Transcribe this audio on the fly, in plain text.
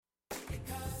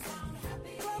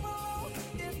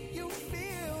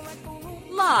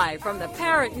Live from the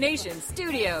Parent Nation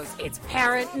studios, it's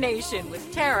Parent Nation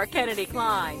with Tara Kennedy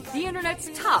Klein, the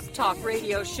Internet's top talk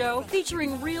radio show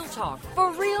featuring real talk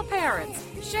for real parents,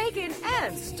 shaken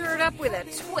and stirred up with a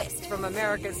twist from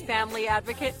America's family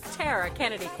advocate, Tara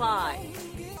Kennedy Klein.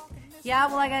 Yeah,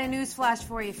 well, I got a news flash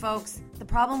for you, folks. The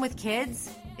problem with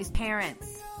kids is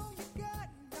parents.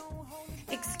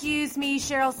 Excuse me,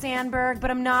 Sheryl Sandberg, but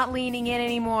I'm not leaning in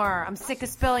anymore. I'm sick of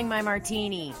spilling my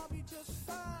martini.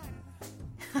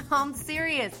 I'm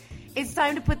serious. It's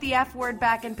time to put the F word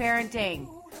back in parenting.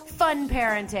 Fun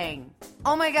parenting.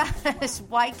 Oh my gosh,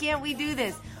 why can't we do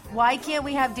this? Why can't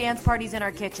we have dance parties in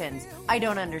our kitchens? I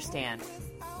don't understand.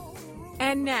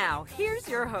 And now, here's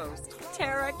your host,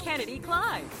 Tara Kennedy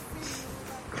Klein.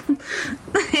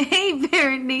 Hey,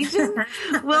 Parent Nation.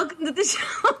 Welcome to the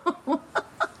show.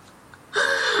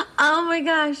 Oh my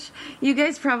gosh. You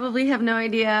guys probably have no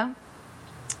idea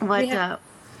what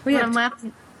I'm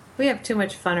laughing. We have too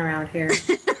much fun around here.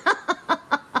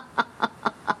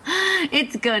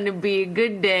 It's going to be a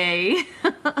good day.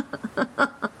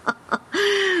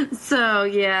 So,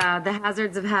 yeah, the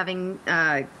hazards of having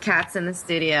cats in the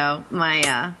studio.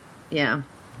 So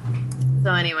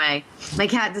anyway, my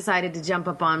cat decided to jump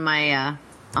up on my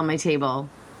table,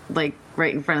 like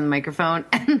right in front of the microphone,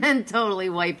 and then totally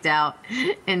wiped out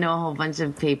into a whole bunch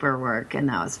of paperwork, and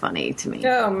that was funny to me.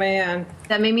 Oh, man.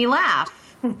 That made me laugh.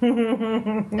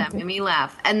 That made me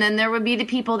laugh. And then there would be the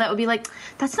people that would be like,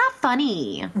 that's not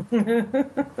funny.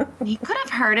 He could have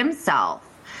hurt himself.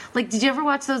 Like, did you ever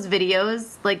watch those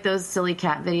videos, like those silly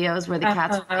cat videos where the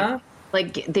cats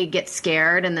like they get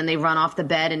scared and then they run off the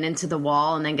bed and into the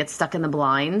wall and then get stuck in the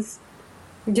blinds?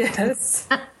 Yes.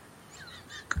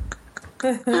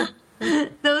 Those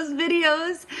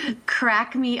videos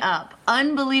crack me up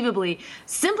unbelievably,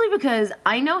 simply because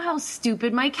I know how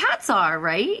stupid my cats are,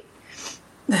 right?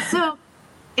 So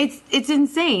it's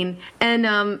insane.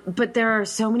 And but there are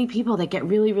so many people that get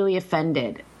really, really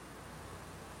offended.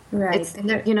 Right.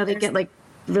 They get like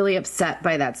really upset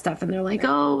by that stuff, and they're like,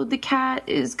 oh, the cat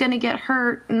is going to get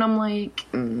hurt. And I'm like,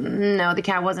 no, the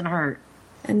cat wasn't hurt.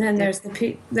 And then there's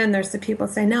the people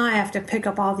say, now I have to pick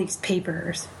up all these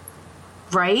papers.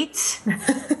 Right?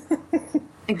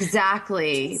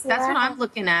 Exactly. That's what I'm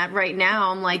looking at right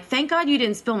now. I'm like, thank God you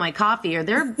didn't spill my coffee, or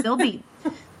there'll be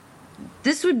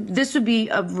this would be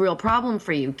a real problem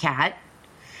for you, cat.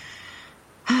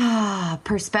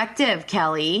 Perspective,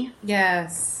 Kelly.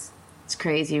 Yes. It's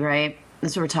crazy, right?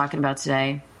 That's what we're talking about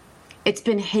today. It's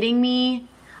been hitting me.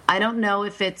 I don't know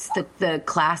if it's the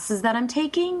classes that I'm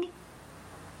taking.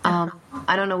 I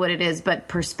don't know what it is, but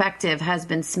perspective has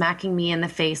been smacking me in the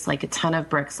face like a ton of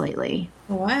bricks lately.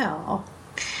 Wow.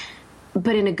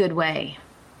 But in a good way.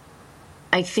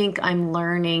 I think I'm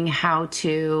learning how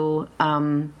to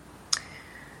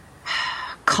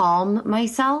calm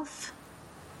myself.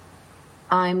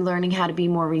 I'm learning how to be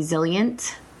more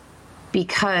resilient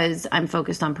because I'm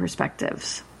focused on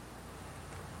perspectives.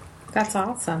 That's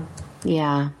awesome.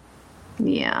 Yeah.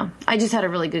 I just had a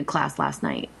really good class last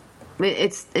night.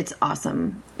 It's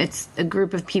awesome. It's a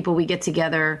group of people. We get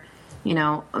together,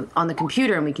 on the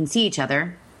computer, and we can see each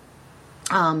other.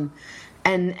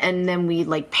 And then we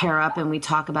like pair up and we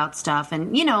talk about stuff.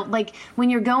 And, like when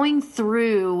you're going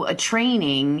through a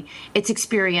training, it's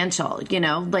experiential,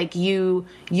 like you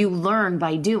learn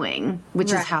by doing,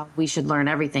 which is how we should learn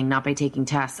everything, not by taking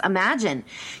tests. Imagine,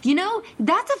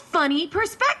 that's a funny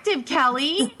perspective,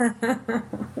 Kelly.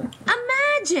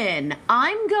 Imagine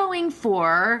I'm going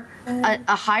for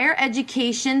a higher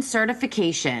education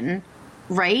certification,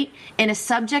 right? In a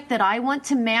subject that I want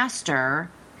to master.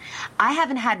 I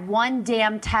haven't had one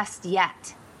damn test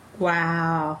yet.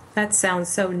 Wow. That sounds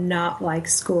so not like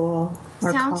school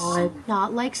or college.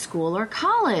 Not like school or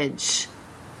college.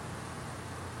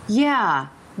 Yeah.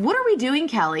 What are we doing,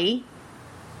 Kelly?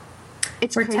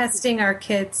 We're testing our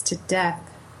kids to death.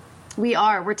 We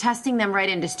are. We're testing them right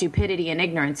into stupidity and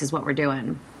ignorance is what we're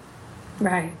doing.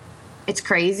 Right. It's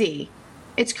crazy.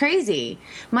 It's crazy.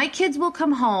 My kids will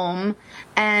come home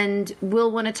and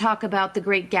will want to talk about The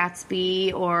Great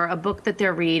Gatsby or a book that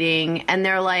they're reading. And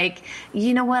they're like,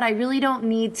 you know what? I really don't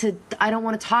I don't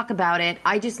want to talk about it.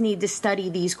 I just need to study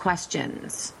these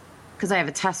questions because I have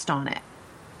a test on it.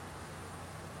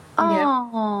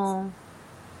 Oh, yep.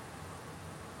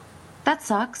 That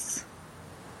sucks.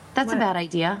 That's a bad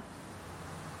idea.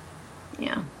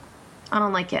 Yeah. I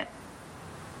don't like it.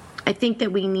 I think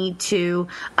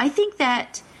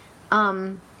that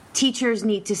teachers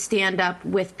need to stand up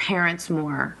with parents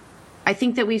more. I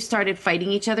think that we've started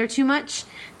fighting each other too much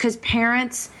because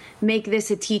parents make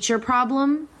this a teacher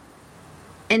problem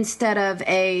instead of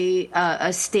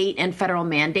a state and federal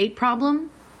mandate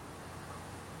problem.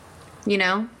 you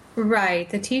know? Right.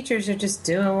 The teachers are just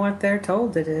doing what they're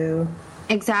told to do.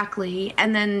 Exactly.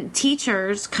 And then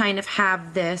teachers kind of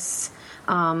have this,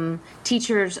 a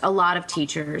lot of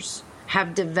teachers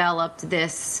have developed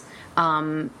this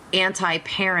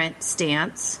anti-parent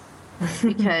stance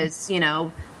because, you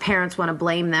know, parents want to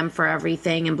blame them for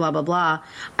everything and blah, blah, blah.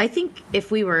 I think if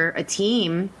we were a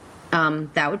team,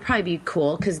 that would probably be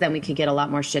cool because then we could get a lot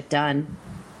more shit done.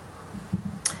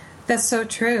 That's so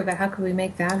true, but how could we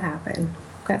make that happen?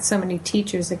 We've got so many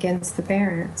teachers against the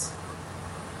parents.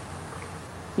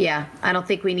 Yeah, I don't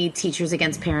think we need teachers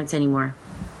against parents anymore.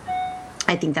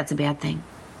 I think that's a bad thing.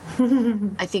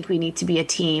 I think we need to be a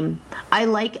team. I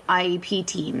like IEP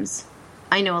teams.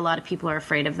 I know a lot of people are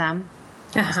afraid of them,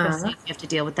 especially if you have to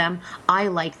deal with them. I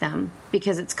like them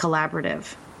because it's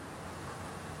collaborative.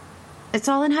 It's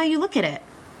all in how you look at it.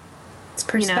 It's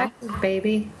perspective, you know?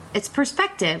 Baby. It's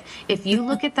perspective. If you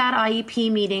look at that IEP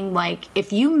meeting, like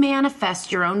if you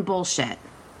manifest your own bullshit,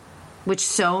 which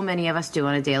so many of us do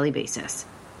on a daily basis,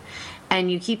 and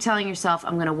you keep telling yourself,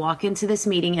 I'm going to walk into this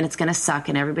meeting and it's going to suck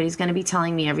and everybody's going to be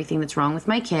telling me everything that's wrong with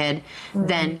my kid,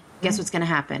 then guess what's going to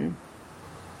happen?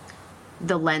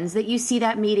 The lens that you see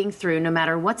that meeting through, no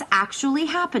matter what's actually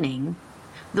happening,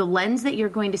 the lens that you're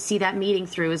going to see that meeting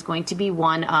through is going to be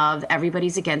one of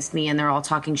everybody's against me and they're all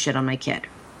talking shit on my kid.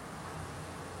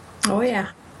 Oh, yeah.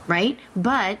 Right?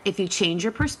 But if you change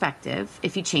your perspective,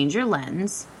 if you change your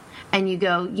lens, and you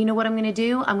go, you know what I'm going to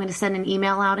do? I'm going to send an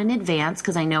email out in advance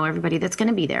because I know everybody that's going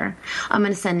to be there. I'm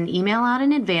going to send an email out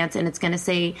in advance and it's going to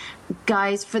say,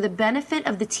 guys, for the benefit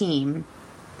of the team,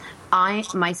 I,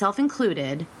 myself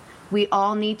included, we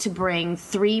all need to bring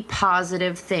 3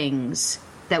 positive things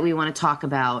that we want to talk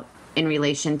about in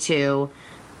relation to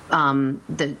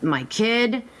my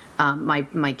kid,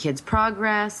 my kid's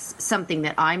progress, something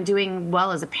that I'm doing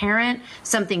well as a parent,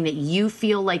 something that you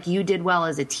feel like you did well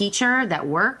as a teacher that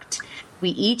worked. We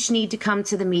each need to come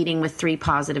to the meeting with 3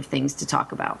 positive things to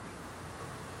talk about.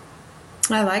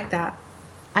 I like that.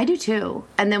 I do too.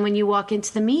 And then when you walk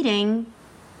into the meeting,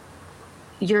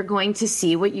 you're going to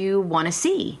see what you want to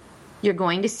see. You're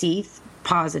going to see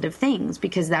positive things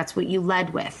because that's what you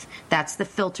led with. That's the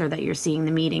filter that you're seeing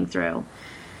the meeting through.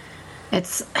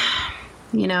 It's...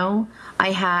 You know,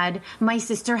 my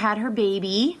sister had her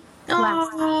baby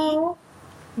last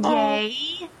week.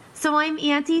 Yay. So I'm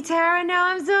Auntie Tara now.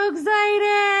 I'm so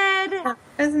excited.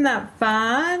 Isn't that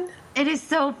fun? It is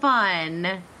so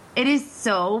fun. It is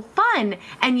so fun.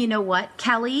 And you know what,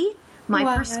 Kelly?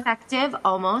 My perspective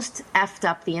almost effed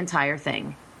up the entire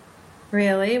thing.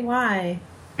 Really? Why?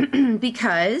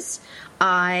 Because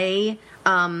I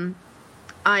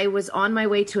was on my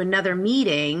way to another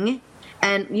meeting.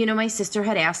 And, you know, my sister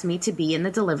had asked me to be in the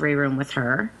delivery room with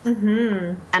her.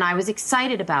 Mm-hmm. And I was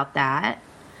excited about that.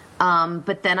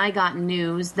 But then I got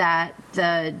news that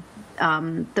the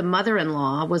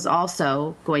mother-in-law was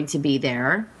also going to be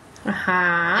there. Uh-huh.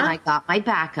 And I got my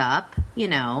backup, you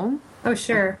know. Oh,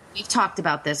 sure. We've talked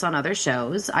about this on other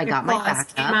shows. I got my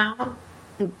backup.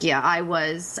 Yeah, I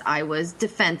was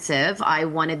defensive. I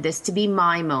wanted this to be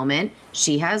my moment.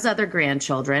 She has other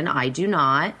grandchildren. I do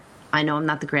not. I know I'm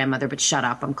not the grandmother, but shut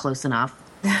up. I'm close enough.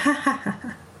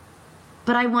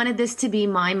 But I wanted this to be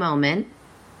my moment.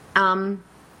 And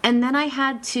then I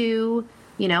had to,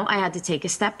 you know, I had to take a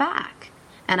step back.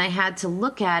 And I had to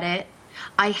look at it.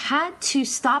 I had to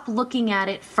stop looking at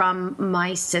it from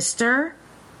my sister.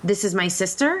 This is my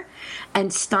sister.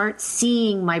 And start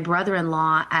seeing my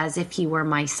brother-in-law as if he were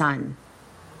my son.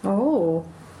 Oh.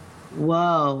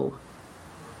 Whoa.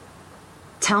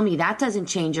 Tell me that doesn't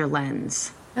change your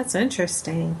lens. That's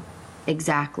interesting.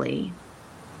 Exactly.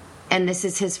 And this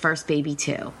is his first baby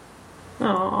too.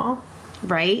 Aww.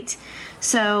 Right?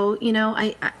 So, you know,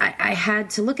 I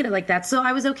had to look at it like that. So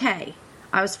I was okay.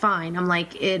 I was fine. I'm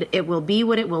like, it will be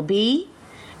what it will be.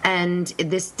 And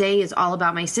this day is all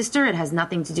about my sister. It has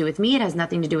nothing to do with me. It has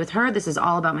nothing to do with her. This is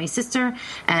all about my sister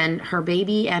and her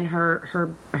baby and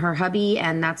her hubby.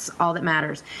 And that's all that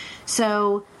matters.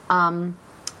 So,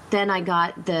 then I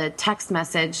got the text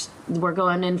message, we're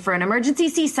going in for an emergency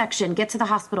C-section. Get to the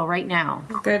hospital right now.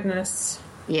 Goodness.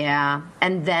 Yeah.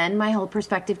 And then my whole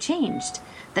perspective changed.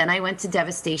 Then I went to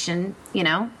devastation, you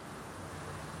know.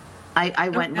 I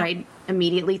went right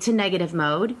immediately to negative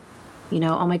mode. You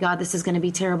know, oh my God, this is going to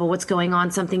be terrible. What's going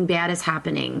on? Something bad is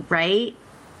happening, right?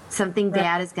 Something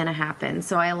bad is going to happen.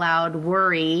 So I allowed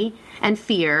worry and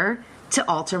fear to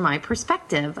alter my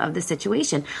perspective of the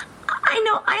situation.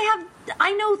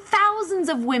 I know thousands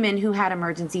of women who had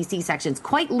emergency C-sections,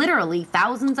 quite literally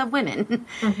thousands of women.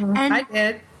 Mm-hmm. And I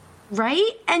did.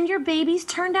 Right? And your babies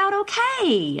turned out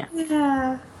okay.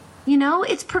 Yeah. You know,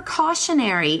 it's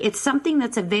precautionary. It's something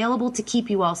that's available to keep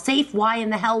you all safe. Why in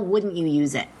the hell wouldn't you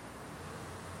use it?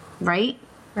 Right?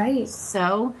 Right.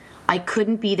 So I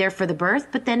couldn't be there for the birth,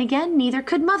 but then again, neither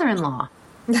could mother-in-law.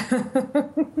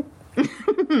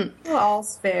 Well,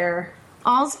 all's fair.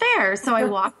 All's fair. So I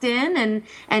walked in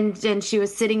and she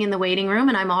was sitting in the waiting room,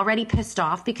 and I'm already pissed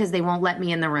off because they won't let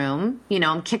me in the room. You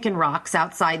know, I'm kicking rocks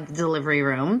outside the delivery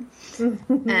room.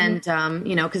 And,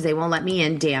 you know, because they won't let me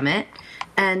in, damn it.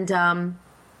 And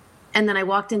then I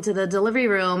walked into the delivery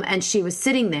room and she was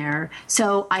sitting there.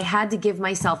 So I had to give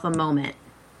myself a moment.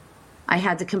 I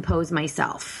had to compose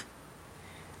myself.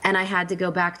 And I had to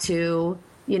go back to,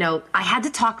 you know, I had to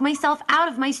talk myself out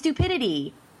of my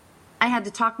stupidity. I had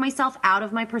to talk myself out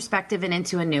of my perspective and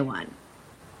into a new one.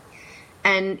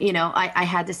 And, you know, I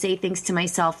had to say things to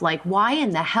myself like, why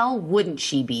in the hell wouldn't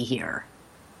she be here?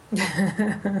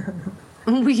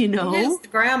 You know? She is the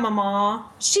grandmama.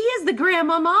 She is the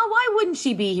grandmama. Why wouldn't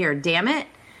she be here? Damn it.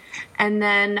 And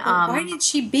then... why did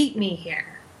she beat me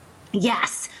here?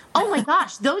 Yes. Oh my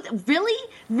gosh. Those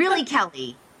really,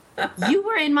 Kelly? You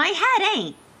were in my head,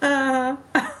 ain't?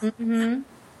 Mm-hmm.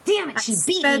 Damn it, she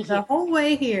beat me the whole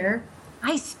way here.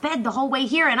 I sped the whole way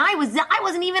here, and I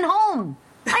wasn't even home.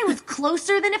 I was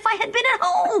closer than if I had been at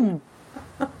home.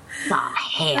 The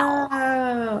hell.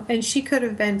 Oh, and she could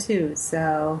have been too,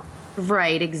 so...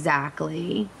 Right,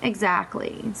 exactly.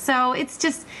 So it's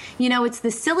just, you know, it's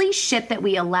the silly shit that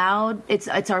we allowed. It's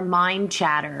our mind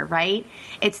chatter, right?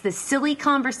 It's the silly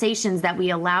conversations that we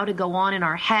allow to go on in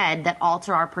our head that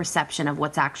alter our perception of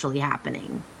what's actually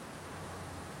happening.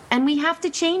 And we have to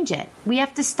change it. We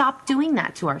have to stop doing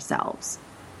that to ourselves.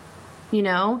 You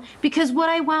know, because what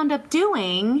I wound up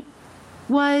doing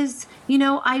was, you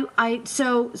know,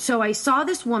 so I saw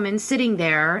this woman sitting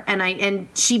there and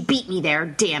she beat me there.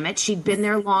 Damn it. She'd been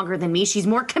there longer than me. She's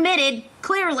more committed,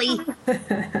 clearly.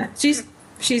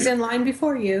 She's in line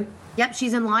before you. Yep.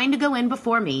 She's in line to go in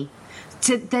before me.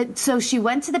 So she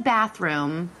went to the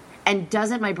bathroom, and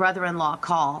doesn't my brother-in-law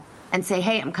call and say,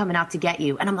 hey, I'm coming out to get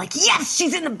you. And I'm like, yes,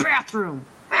 she's in the bathroom.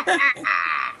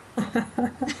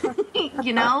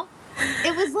 You know?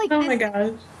 It was like my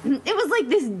gosh. It was like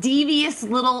this devious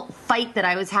little fight that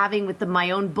I was having with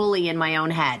my own bully in my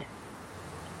own head.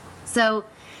 So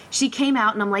she came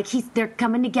out, and I'm like, they're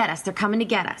coming to get us. They're coming to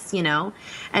get us, you know?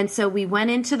 And so we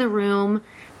went into the room,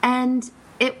 and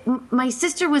my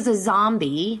sister was a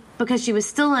zombie because she was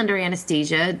still under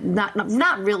anesthesia.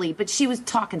 Not really, but she was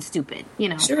talking stupid, you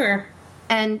know? Sure.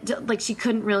 And like she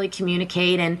couldn't really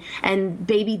communicate, and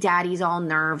baby daddy's all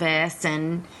nervous,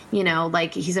 and you know,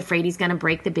 like he's afraid he's going to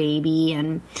break the baby.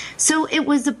 And so it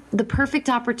was the perfect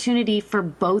opportunity for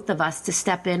both of us to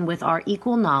step in with our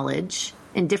equal knowledge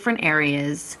in different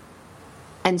areas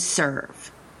and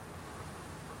serve.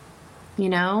 You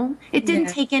know, it didn't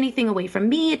take anything away from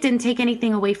me. It didn't take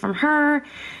anything away from her.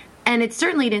 And it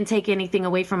certainly didn't take anything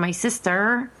away from my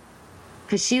sister,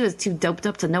 because she was too doped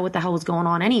up to know what the hell was going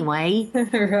on anyway.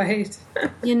 Right.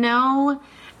 You know?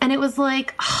 And it was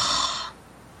like,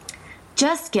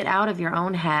 just get out of your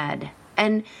own head.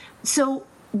 And so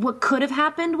what could have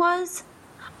happened was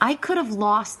I could have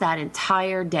lost that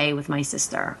entire day with my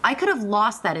sister. I could have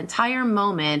lost that entire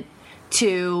moment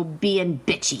to being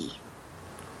bitchy.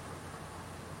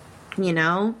 You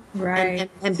know?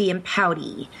 Right. And being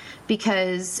pouty.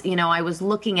 Because, you know, I was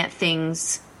looking at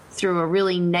things through a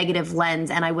really negative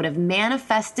lens, and I would have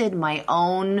manifested my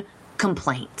own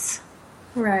complaints.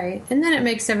 Right. And then it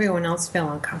makes everyone else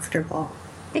feel uncomfortable.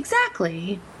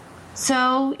 Exactly.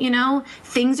 So, you know,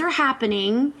 things are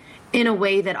happening in a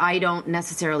way that I don't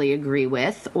necessarily agree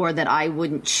with, or that I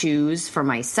wouldn't choose for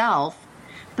myself.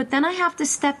 But then I have to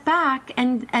step back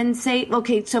and say,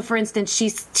 okay, so for instance,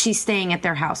 she's staying at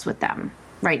their house with them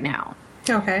right now.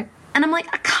 Okay. And I'm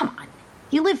like, come on,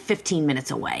 you live 15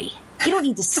 minutes away. You don't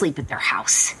need to sleep at their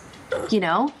house, you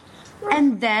know?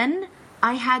 And then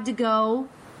I had to go,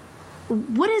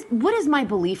 what is my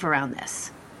belief around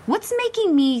this? What's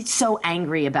making me so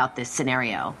angry about this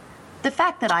scenario? The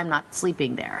fact that I'm not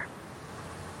sleeping there.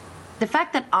 The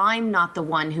fact that I'm not the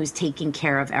one who's taking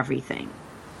care of everything.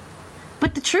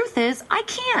 But the truth is, I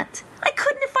can't. I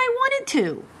couldn't if I wanted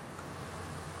to.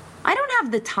 I don't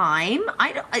have the time.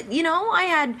 I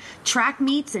had track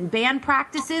meets and band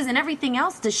practices and everything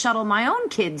else to shuttle my own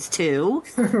kids to.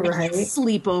 Right. I can't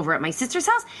sleep over at my sister's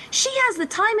house. She has the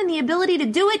time and the ability to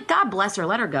do it. God bless her.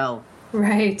 Let her go.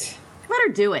 Right. Let her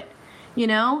do it. You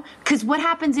know? Because what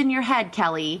happens in your head,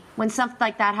 Kelly, when something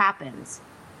like that happens?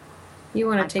 You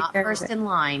want to take care of it. First in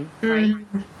line, right?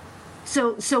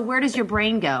 So where does your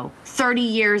brain go? 30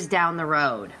 years down the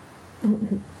road.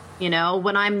 You know,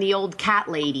 when I'm the old cat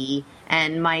lady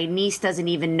and my niece doesn't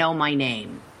even know my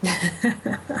name.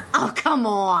 Oh, come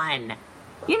on.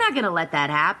 You're not going to let that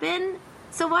happen.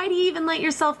 So why do you even let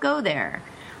yourself go there?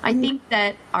 I think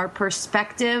that our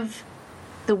perspective,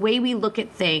 the way we look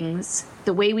at things,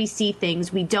 the way we see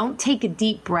things, we don't take a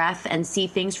deep breath and see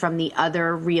things from the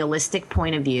other realistic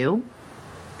point of view.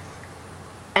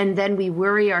 And then we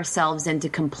worry ourselves into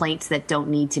complaints that don't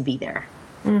need to be there.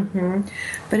 Mm-hmm.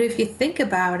 But if you think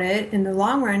about it, in the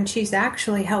long run, she's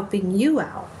actually helping you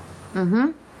out.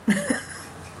 Mm-hmm.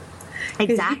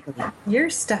 Exactly. Your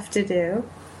stuff to do.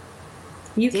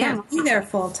 You can't be there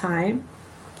full time.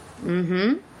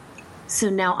 Mm-hmm. So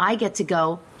now I get to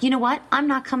go, you know what? I'm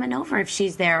not coming over if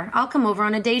she's there. I'll come over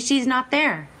on a day she's not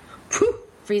there. Whew,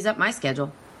 frees up my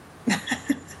schedule.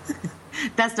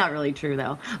 That's not really true,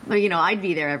 though. You know, I'd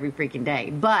be there every freaking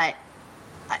day. But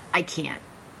I can't,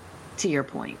 to your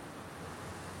point.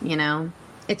 You know?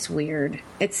 It's weird.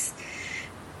 It's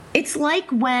like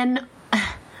when...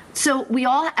 So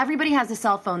everybody has a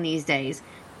cell phone these days.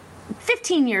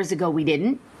 15 years ago, we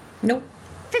didn't. Nope.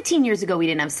 15 years ago, we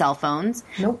didn't have cell phones.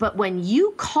 Nope. But when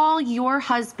you call your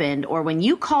husband or when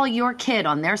you call your kid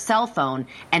on their cell phone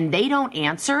and they don't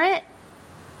answer it,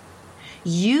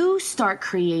 you start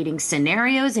creating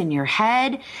scenarios in your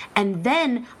head. And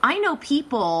then I know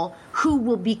people who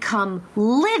will become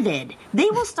livid. They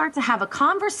will start to have a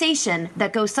conversation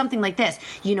that goes something like this.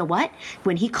 You know what?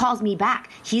 When he calls me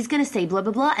back, he's going to say blah,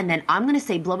 blah, blah. And then I'm going to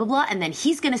say blah, blah, blah. And then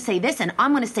he's going to say this and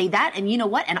I'm going to say that. And you know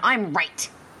what? And I'm right.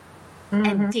 Mm-hmm.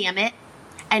 And damn it.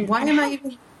 And why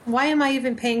am I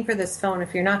even paying for this phone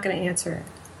if you're not going to answer it?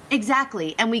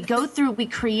 Exactly. And we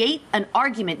create an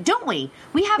argument, don't we?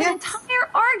 We have an entire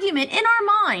argument in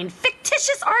our mind,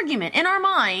 fictitious argument in our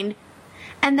mind.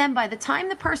 And then by the time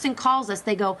the person calls us,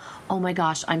 they go, oh my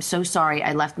gosh, I'm so sorry.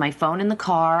 I left my phone in the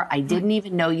car. I didn't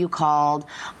even know you called.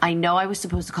 I know I was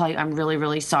supposed to call you. I'm really,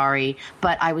 really sorry.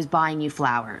 But I was buying you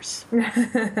flowers.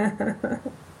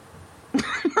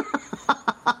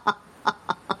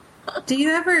 Do you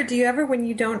ever, when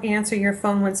you don't answer your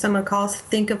phone when someone calls,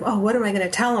 think of, oh, what am I going to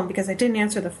tell them because I didn't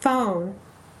answer the phone?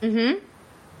 Mm-hmm.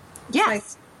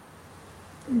 Yes.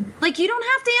 Like you don't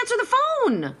have to answer the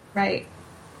phone. Right.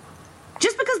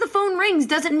 Just because the phone rings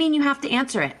doesn't mean you have to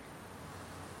answer it.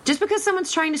 Just because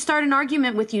someone's trying to start an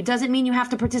argument with you doesn't mean you have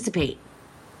to participate.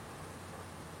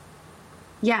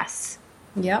 Yes.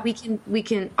 Yeah. We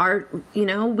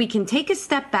can take a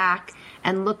step back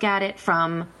and look at it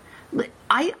from...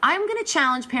 I'm going to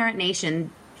challenge Parent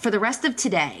Nation for the rest of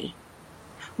today.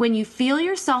 When you feel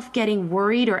yourself getting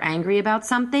worried or angry about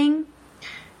something,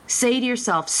 say to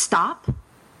yourself, stop.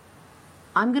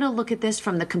 I'm going to look at this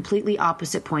from the completely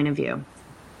opposite point of view.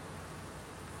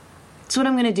 That's what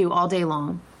I'm going to do all day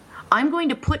long. I'm going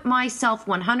to put myself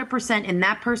 100% in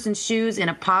that person's shoes in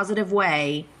a positive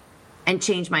way and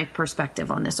change my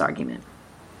perspective on this argument.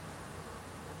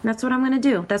 That's what I'm going to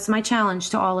do. That's my challenge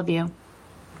to all of you.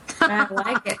 I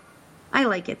like it. I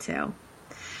like it too.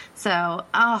 So,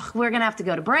 we're going to have to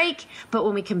go to break. But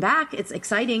when we come back, it's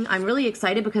exciting. I'm really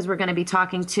excited because we're going to be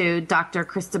talking to Dr.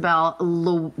 Christabel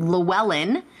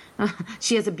Llewellyn.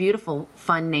 She has a beautiful,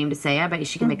 fun name to say. I bet you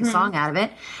she can make a song out of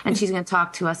it. And she's going to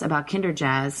talk to us about Kinder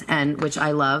Jazz, which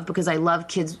I love because I love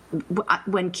kids.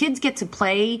 When kids get to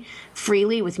play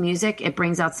freely with music, it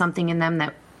brings out something in them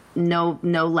that no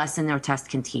lesson or test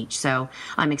can teach. So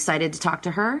I'm excited to talk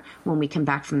to her when we come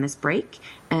back from this break.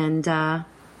 And we're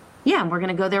going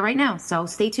to go there right now. So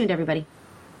stay tuned, everybody.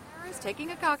 Sarah's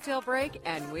taking a cocktail break,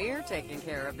 and we're taking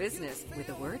care of business with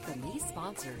a word from these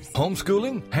sponsors.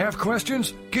 Homeschooling? Have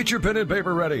questions? Get your pen and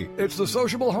paper ready. It's the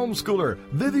sociable homeschooler,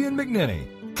 Vivian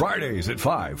McNinney. Fridays at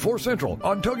 5, 4 Central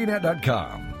on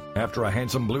TogiNet.com. After a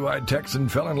handsome blue-eyed Texan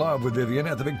fell in love with Vivian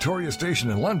at the Victoria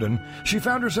Station in London, she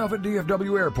found herself at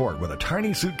DFW Airport with a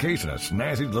tiny suitcase and a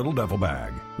snazzy little duffel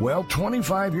bag. Well,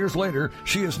 25 years later,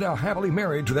 she is now happily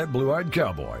married to that blue-eyed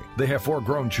cowboy. They have 4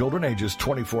 grown children ages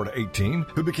 24 to 18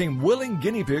 who became willing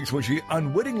guinea pigs when she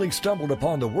unwittingly stumbled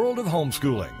upon the world of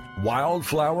homeschooling.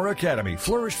 Wildflower Academy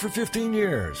flourished for 15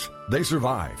 years. They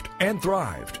survived and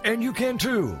thrived, and you can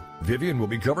too. Vivian will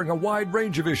be covering a wide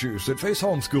range of issues that face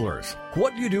homeschoolers.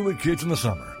 What do you do with kids in the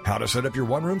summer? How to set up your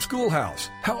one-room schoolhouse?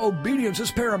 How obedience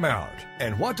is paramount?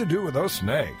 And what to do with those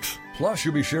snakes? Plus,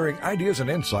 you'll be sharing ideas and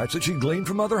insights that she gleaned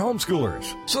from other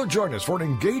homeschoolers. So join us for an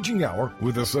engaging hour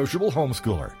with the sociable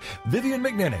homeschooler, Vivian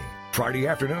McNinney. Friday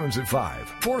afternoons at 5,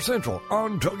 4 Central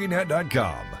on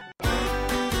TogiNet.com.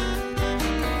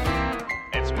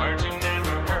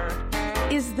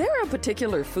 Is there a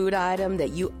particular food item that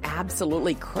you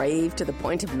absolutely crave to the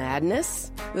point of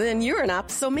madness? Then you're an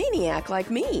opsomaniac like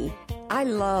me. I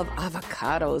love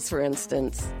avocados, for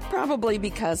instance. Probably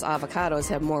because avocados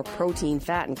have more protein,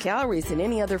 fat, and calories than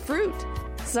any other fruit.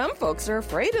 Some folks are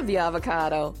afraid of the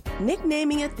avocado,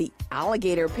 nicknaming it the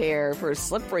alligator pear for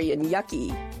slippery and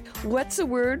yucky. What's a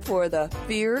word for the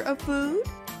fear of food?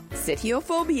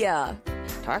 Sitiophobia.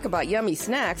 Talk about yummy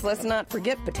snacks, let's not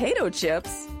forget potato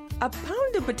chips. A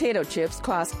pound of potato chips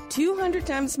costs 200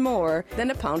 times more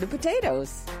than a pound of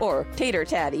potatoes, or tater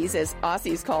tatties as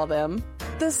Aussies call them.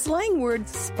 The slang word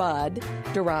spud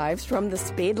derives from the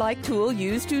spade-like tool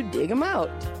used to dig them out.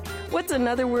 What's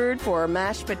another word for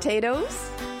mashed potatoes?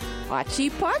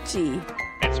 Pachi-pachi.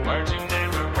 It's words you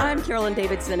never heard. I'm Carolyn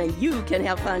Davidson, and you can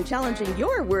have fun challenging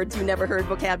your words you never heard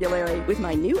vocabulary with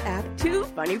my new app, Too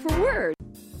Funny for Words.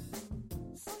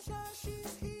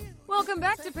 Welcome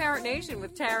back to Parent Nation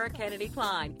with Tara Kennedy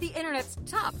Klein, the Internet's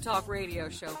top talk radio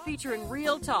show featuring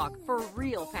real talk for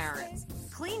real parents.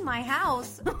 Clean my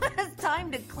house? It's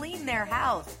time to clean their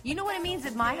house. You know what it means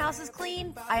if my house is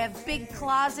clean? I have big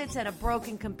closets and a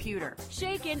broken computer.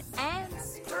 Shaken and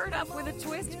stirred up with a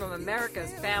twist from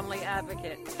America's family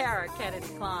advocate, Tara Kennedy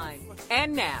Klein.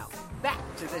 And now, back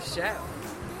to the show.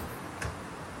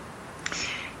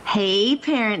 Hey,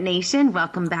 Parent Nation.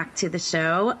 Welcome back to the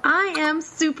show. I am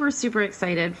super, super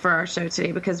excited for our show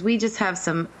today because we just have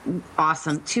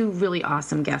two really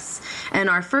awesome guests. And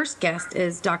our first guest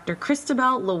is Dr.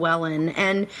 Christabel Llewellyn.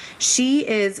 And she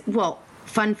is,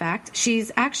 fun fact,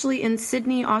 she's actually in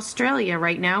Sydney, Australia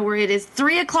right now, where it is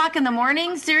 3 o'clock in the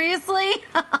morning. Seriously?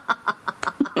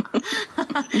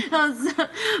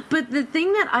 But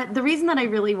the reason that I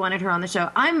really wanted her on the show,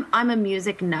 I'm a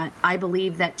music nut. I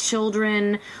believe that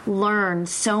children learn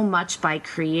so much by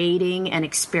creating and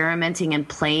experimenting and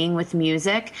playing with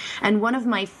music. And one of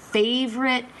my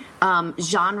favorite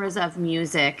genres of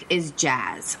music is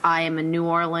jazz. I am a New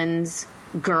Orleans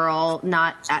girl,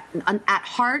 not at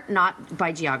heart, not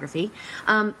by geography.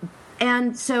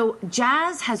 And so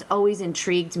jazz has always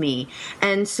intrigued me.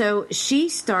 And so she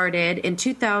started in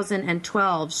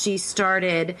 2012, she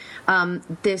started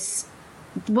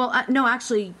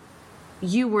actually,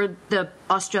 you were the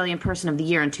Australian Person of the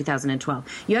Year in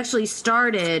 2012. You actually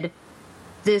started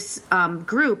this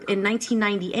group in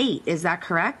 1998. Is that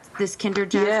correct? This Kinder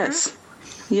Jazz group?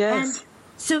 Yes. And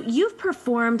so you've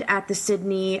performed at the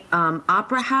Sydney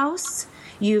Opera House.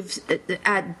 You've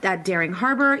at Daring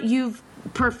Harbour. You've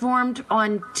performed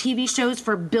on TV shows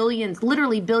for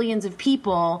literally billions of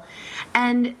people,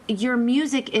 and your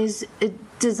music is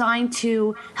designed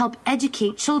to help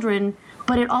educate children,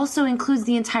 but it also includes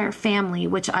the entire family,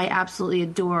 which I absolutely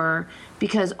adore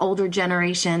because older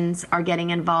generations are getting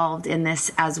involved in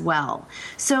this as well.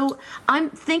 So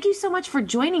thank you so much for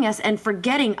joining us and for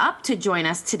getting up to join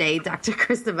us today, Dr.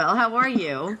 Christabel. How are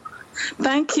you?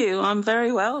 Thank you. I'm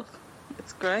very well.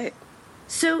 It's great.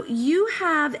 So you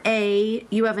have a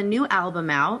new album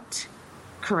out,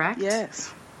 correct?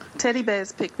 Yes. Teddy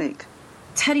Bear's Picnic.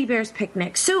 Teddy Bear's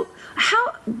Picnic. So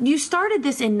how you started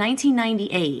this in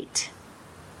 1998?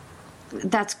 Is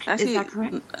that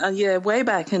correct? Yeah, way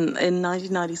back in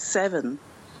 1997.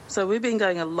 So we've been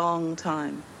going a long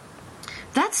time.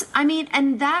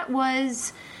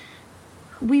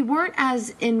 We weren't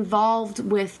as involved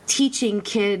with teaching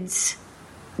kids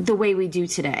the way we do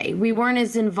today. We weren't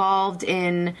as involved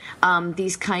in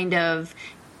these kind of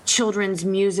children's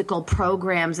musical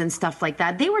programs and stuff like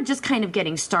that. They were just kind of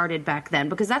getting started back then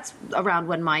because that's around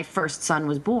when my first son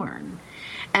was born.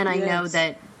 And I know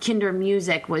that Kinder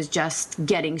Music was just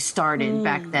getting started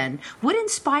back then. What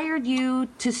inspired you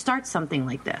to start something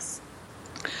like this?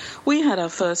 We had our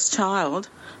first child,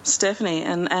 Stephanie,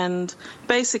 and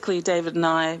basically David and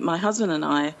I, my husband and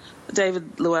I,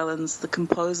 David Llewellyn's the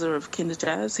composer of Kinder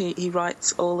Jazz. He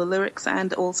writes all the lyrics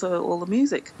and also all the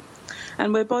music.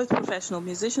 And we're both professional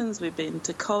musicians. We've been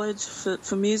to college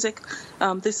for music.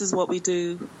 This is what we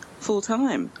do full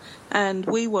time. And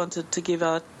we wanted to give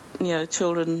our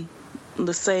children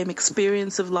the same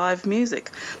experience of live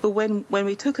music. But when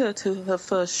we took her to her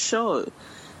first show,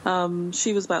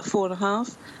 she was about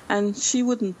 4.5, and she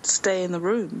wouldn't stay in the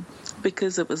room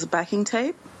because it was a backing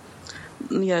tape,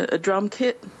 a drum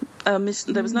kit. There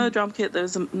was no drum kit. There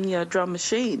was a drum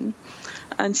machine,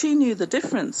 and she knew the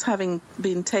difference, having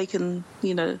been taken,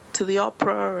 to the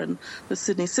opera and the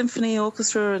Sydney Symphony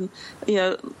Orchestra and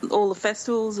all the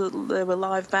festivals. There were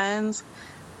live bands,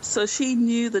 so she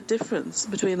knew the difference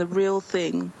between the real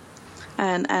thing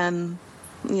and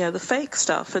the fake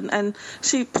stuff, and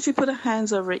she put her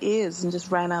hands over her ears and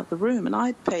just ran out the room, and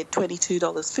I paid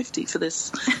 $22.50 for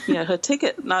this, her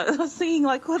ticket, and I was thinking,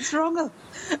 like, what's wrong with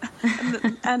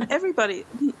her? And everybody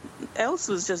else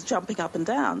was just jumping up and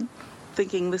down,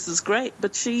 thinking this is great,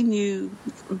 but she knew,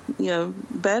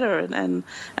 better, and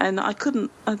I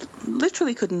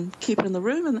literally couldn't keep her in the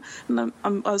room, and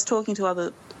I was talking to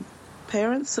other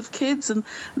parents of kids, and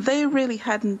they really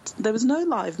there was no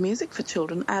live music for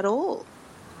children at all.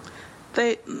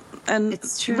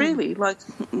 It's true. Really,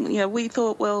 we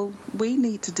thought, well, we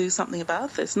need to do something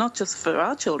about this, not just for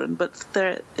our children, but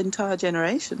their entire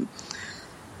generation.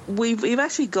 We've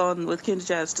actually gone with Kinder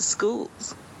Jazz to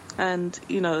schools, and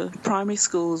primary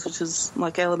schools, which is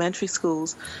like elementary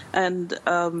schools, and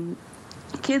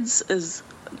kids as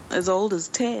old as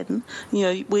 10.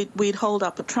 We'd hold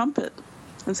up a trumpet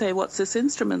and say, "What's this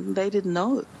instrument?" And they didn't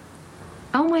know.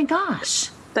 Oh my gosh!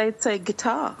 They'd say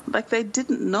guitar. Like, they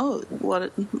didn't know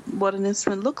what an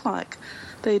instrument looked like.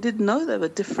 They didn't know there were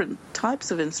different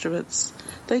types of instruments.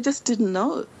 They just didn't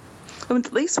know. I mean,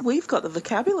 at least we've got the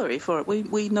vocabulary for it.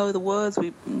 We know the words.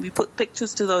 We put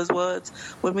pictures to those words.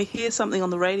 When we hear something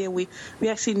on the radio, we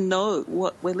actually know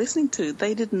what we're listening to.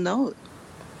 They didn't know.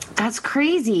 That's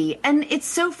crazy. And it's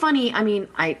so funny. I mean,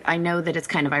 I know that it's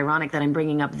kind of ironic that I'm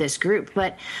bringing up this group,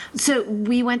 but so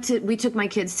we took my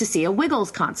kids to see a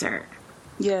Wiggles concert.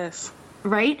 Yes.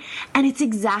 Right? And it's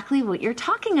exactly what you're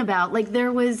talking about. Like,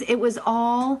 it was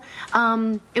all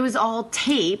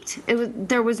taped.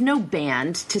 There was no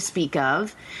band to speak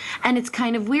of. And it's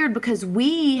kind of weird because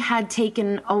we had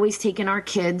always taken our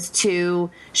kids to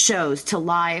shows, to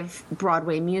live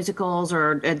Broadway musicals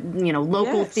or,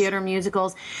 local theater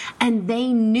musicals. And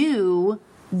they knew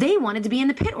they wanted to be in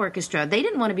the pit orchestra. They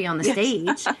didn't want to be on the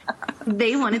stage.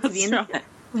 They wanted to be in the,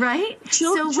 right?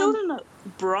 Children are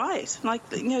bright. Like,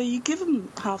 you give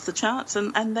them half the chance,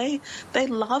 and they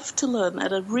love to learn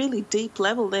at a really deep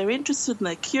level. They're interested and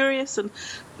they're curious. And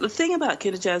the thing about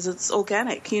Kinder Jazz, it's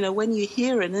organic. When you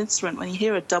hear an instrument, when you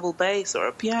hear a double bass or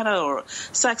a piano or a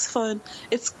saxophone,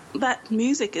 it's that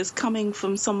music is coming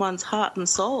from someone's heart and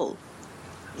soul.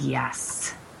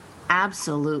 Yes,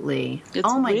 absolutely.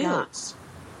 It's my real. gosh,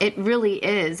 it really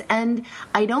is. And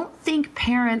I don't think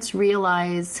parents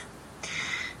realize.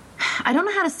 I don't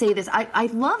know how to say this. I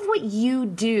love what you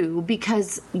do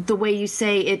because the way you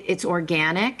say it's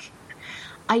organic.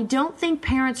 I don't think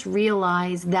parents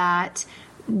realize that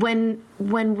when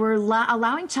we're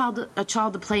allowing a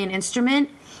child to play an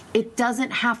instrument, it doesn't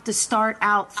have to start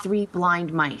out 3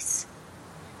 blind mice.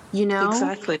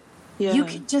 Exactly. Yeah. You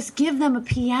can just give them a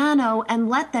piano and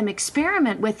let them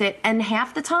experiment with it, and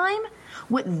half the time,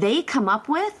 what they come up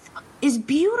with is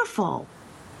beautiful.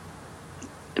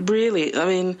 Really, I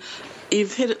mean,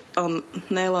 you've hit it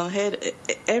nail on the head.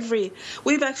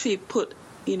 We've actually put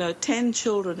 10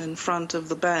 children in front of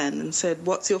the band and said,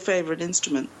 "What's your favorite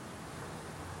instrument?"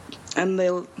 And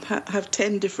they'll have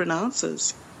 10 different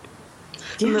answers.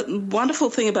 Yeah. And the wonderful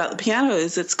thing about the piano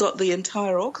is it's got the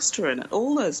entire orchestra in it,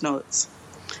 all those notes.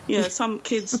 Some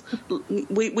kids,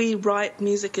 we write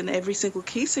music in every single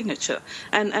key signature,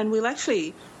 and we'll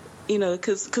actually,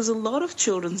 because a lot of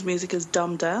children's music is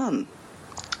dumbed down.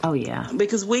 Oh, yeah.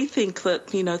 Because we think that,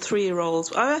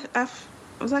 3-year-olds... I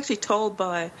was actually told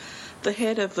by the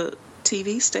head of a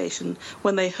TV station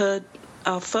when they heard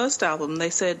our first album, they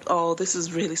said, "Oh, this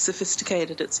is really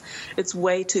sophisticated. It's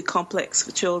way too complex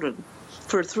for children,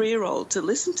 for a 3-year-old to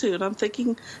listen to." And I'm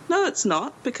thinking, no, it's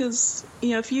not, because,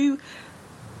 if you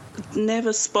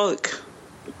never spoke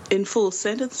in full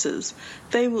sentences,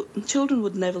 children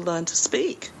would never learn to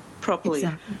speak properly.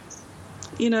 Exactly.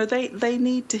 They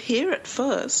need to hear it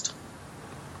first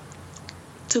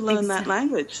to learn that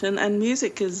language. And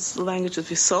music is the language of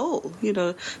your soul.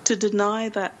 To deny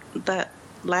that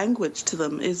language to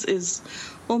them is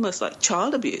almost like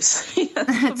child abuse,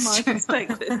 from my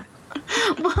perspective.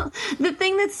 Well, the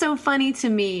thing that's so funny to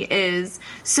me is,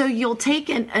 so you'll take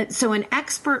an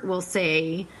expert will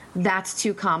say, that's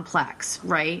too complex,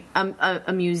 right?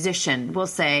 A musician will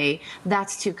say,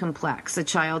 that's too complex. A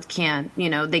child can't,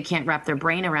 they can't wrap their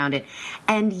brain around it.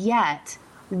 And yet,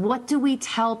 what do we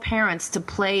tell parents to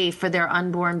play for their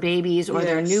unborn babies or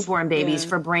their newborn babies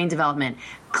for brain development?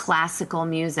 Classical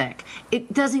music.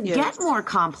 It doesn't get more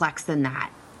complex than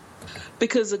that.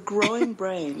 Because a growing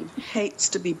brain hates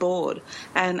to be bored,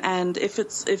 and if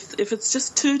it's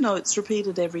just 2 notes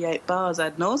repeated every 8 bars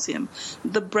ad nauseum,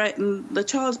 the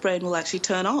child's brain will actually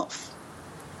turn off.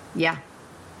 Yeah.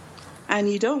 And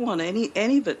you don't want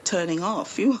any of it turning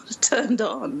off. You want it turned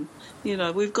on.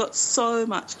 We've got so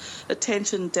much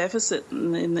attention deficit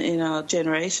in our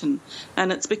generation,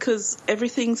 and it's because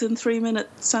everything's in 3-minute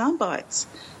sound bites.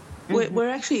 We're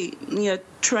actually,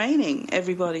 training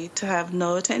everybody to have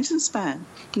no attention span,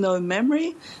 no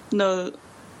memory, no,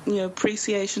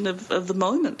 appreciation of the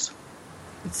moment.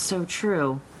 It's so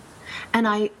true. And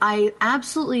I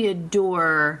absolutely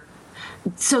adore,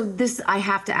 So this, I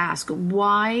have to ask,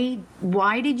 why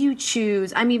did you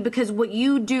choose? I mean, because what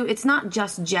you do, it's not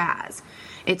just jazz.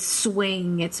 It's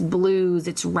swing, it's blues,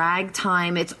 it's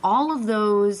ragtime, it's all of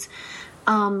those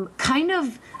kind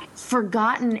of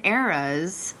forgotten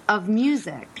eras of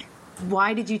music.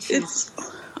 Why did you choose?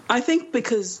 I think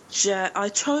because I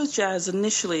chose jazz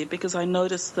initially because I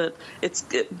noticed that it's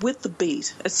with the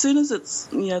beat. As soon as it's,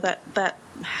 that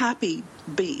happy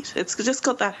beat, it's just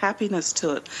got that happiness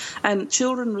to it, and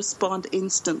children respond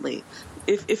instantly.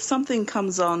 If something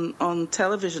comes on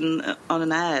television on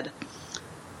an ad,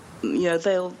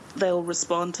 they'll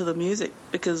respond to the music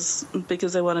because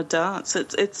they want to dance.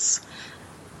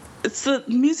 It's the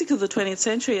music of the 20th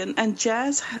century, and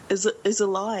jazz is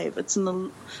alive. It's a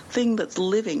thing that's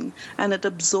living, and it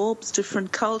absorbs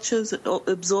different cultures, it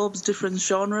absorbs different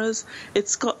genres.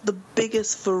 It's got the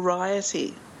biggest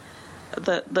variety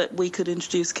that we could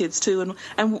introduce kids to,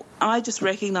 and I just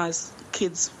recognise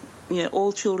kids,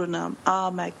 all children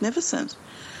are magnificent,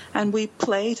 and we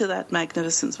play to that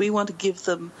magnificence. We want to give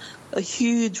them a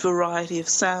huge variety of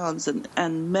sounds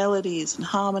and melodies and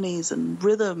harmonies and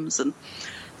rhythms, and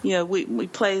we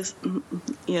play,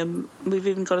 we've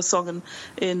even got a song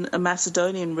in a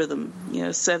Macedonian rhythm,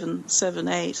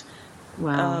 7/7/8.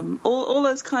 Wow. All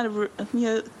those kind of,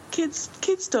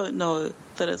 kids don't know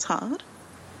that it's hard.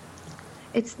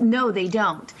 No, they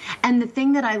don't. And the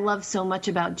thing that I love so much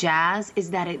about jazz is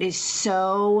that it is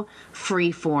so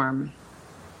free form.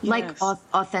 Like Yes.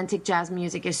 authentic jazz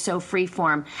music is so free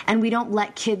form, and we don't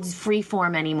let kids free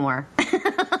form anymore.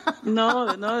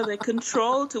 No, they're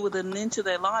controlled to within an inch of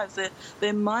their lives.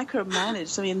 They're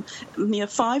micromanaged. I mean,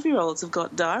 5-year-olds have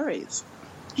got diaries.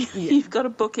 You've got to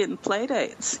book in play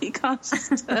dates. You can't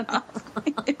just turn up.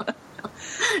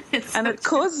 And it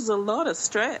causes a lot of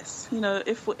stress.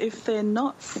 If they're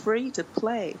not free to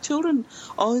play, children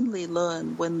only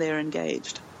learn when they're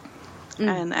engaged.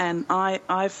 And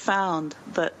I've found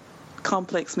that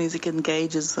complex music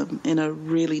engages them in a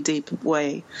really deep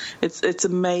way. It's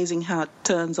amazing how it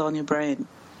turns on your brain.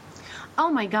 Oh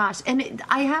my gosh. And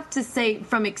I have to say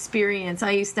from experience,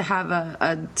 I used to have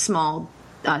a small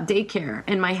daycare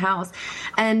in my house,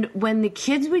 and when the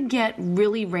kids would get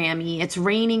really rammy, it's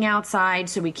raining outside,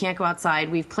 so we can't go outside.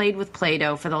 We've played with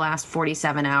Play-Doh for the last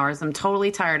 47 hours. I'm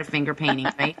totally tired of finger painting,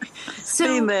 right?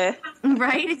 Been there.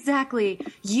 Right, exactly.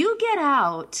 You get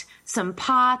out some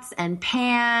pots and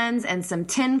pans and some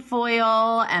tin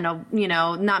foil and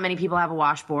not many people have a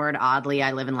washboard. Oddly,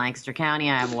 I live in Lancaster County.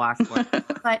 I have a washboard.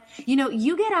 But,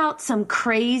 you get out some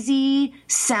crazy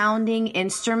sounding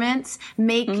instruments,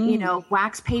 make,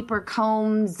 wax paper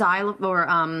combs,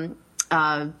 kazoos,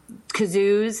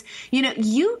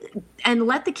 and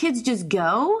let the kids just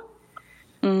go.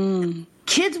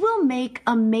 Kids will make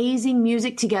amazing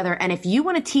music together. And if you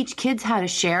want to teach kids how to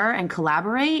share and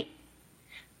collaborate,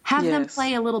 have them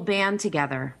play a little band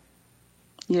together.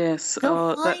 Yes.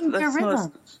 They'll find their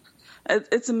rhythm.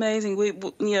 It's amazing. We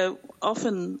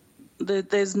often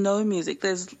there's no music.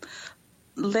 There's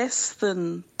less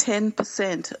than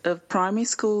 10% of primary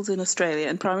schools in Australia,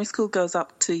 and primary school goes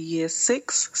up to year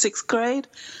 6th grade,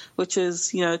 which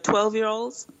is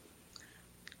 12-year-olds.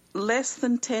 Less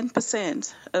than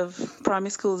 10% of primary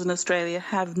schools in Australia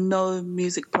have no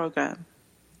music program.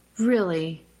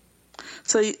 Really?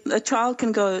 So a child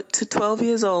can go to 12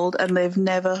 years old and they've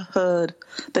never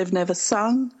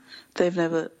sung, they've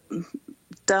never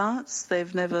danced,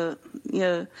 they've never,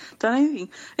 done anything.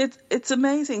 It's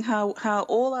amazing how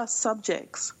all our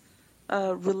subjects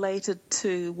are related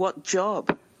to what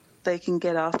job they can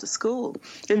get after school.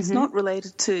 It's not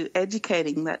related to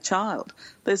educating that child.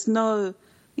 There's no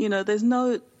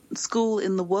school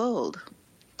in the world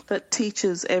that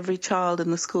teaches every child in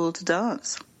the school to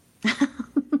dance.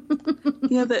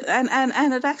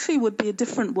 And it actually would be a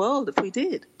different world if we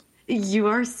did. You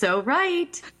are so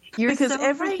right. Because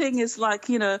everything is like,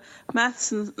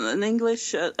 maths and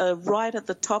English are right at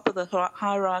the top of the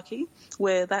hierarchy,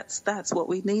 where that's what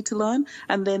we need to learn.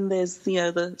 And then there's,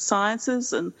 the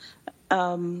sciences and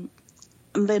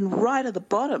then right at the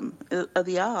bottom are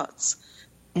the arts.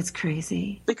 It's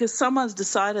crazy. Because someone's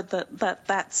decided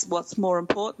that's what's more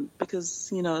important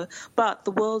because, but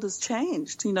the world has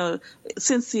changed,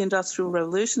 since the Industrial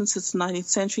Revolution, since the 19th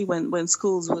century when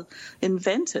schools were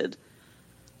invented.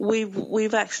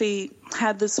 We've actually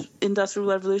had this Industrial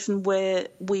Revolution where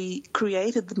we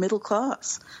created the middle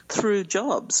class through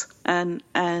jobs, and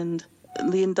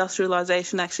the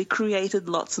industrialization actually created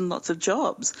lots and lots of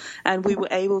jobs, and we were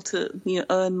able to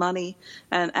earn money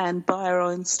and buy our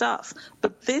own stuff.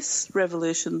 But this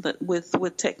revolution, that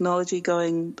with technology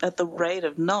going at the rate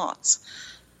of knots,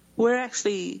 we're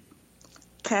actually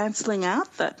cancelling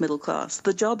out that middle class.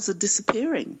 The jobs are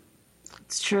disappearing.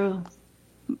 It's true.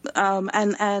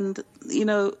 And you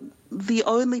know, the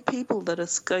only people that are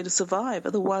going to survive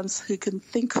are the ones who can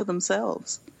think for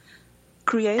themselves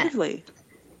creatively.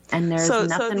 And there's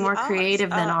nothing more creative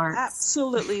than art.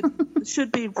 Absolutely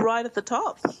should be right at the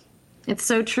top. It's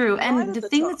so true. And the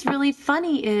thing that's really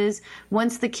funny is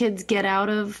once the kids get out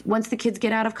of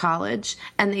college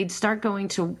and they start going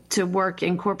to work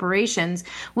in corporations,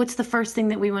 what's the first thing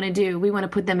that we want to do? We want to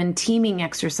put them in teaming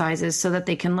exercises so that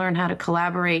they can learn how to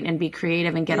collaborate and be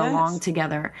creative and get along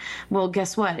together. Well,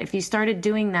 guess what? If you started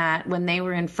doing that when they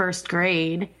were in first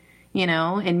grade, you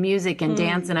know, in music and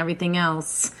dance and everything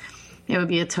else, it would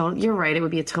be you're right, it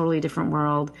would be a totally different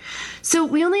world. So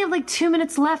we only have like 2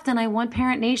 minutes left, and I want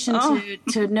Parent Nation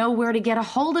to know where to get a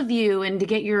hold of you and to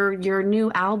get your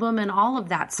new album and all of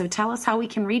that. So tell us how we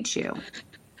can reach you.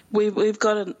 We've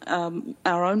got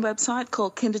our own website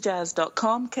called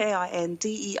kinderjazz.com,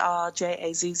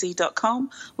 KINDERJAZZ.com.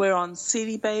 We're on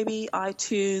CD Baby,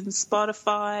 iTunes,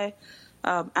 Spotify,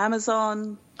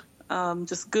 Amazon.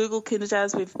 Just Google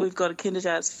Kinderjazz. We've got a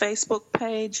Kinderjazz Facebook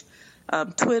page.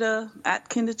 Twitter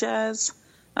 @KinderJazz.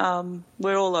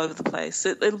 We're all over the place.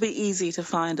 It'll be easy to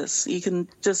find us. You can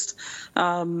just,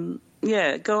 go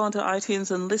onto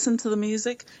iTunes and listen to the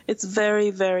music. It's very,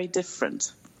 very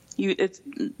different. It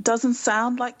doesn't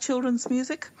sound like children's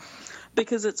music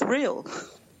because it's real.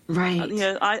 Right. You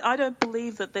know, I don't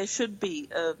believe that there should be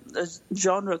a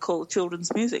genre called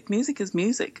children's music. Music is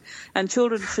music, and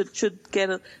children should get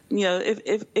a. You know,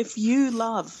 if you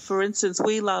love, for instance,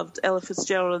 we loved Ella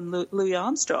Fitzgerald and Louis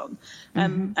Armstrong,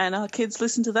 and our kids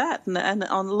listened to that, and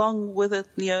along with it,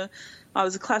 you know, I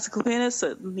was a classical pianist.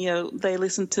 So, you know, they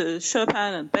listened to Chopin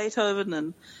and Beethoven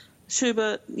and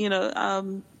Schubert. You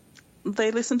know.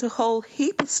 They listen to a whole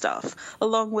heap of stuff,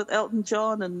 along with Elton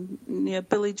John and, you know,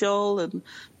 Billy Joel and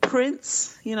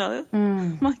Prince. You know,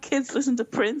 my kids listen to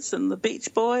Prince and the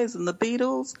Beach Boys and the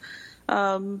Beatles.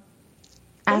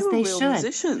 As they real should.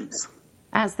 Musicians.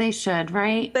 As they should,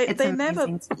 right? They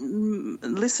never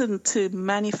listen to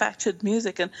manufactured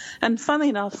music, and funny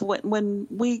enough, when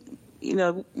we. You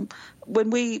know, when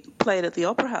we played at the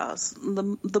Opera House,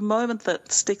 the moment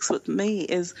that sticks with me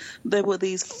is there were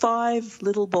these 5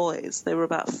 little boys. They were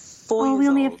about 4 years old. Oh, we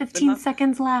only have 15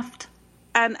 seconds left.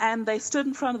 And they stood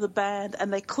in front of the band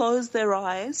and they closed their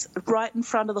eyes right in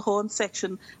front of the horn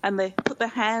section, and they put their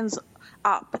hands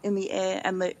up in the air,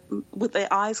 and with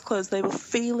their eyes closed, they were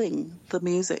feeling the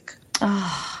music.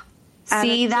 Oh,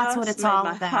 see, that's what it's all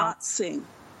about. My heart sing.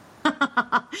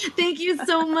 Thank you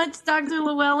so much, Dr.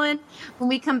 Llewellyn. When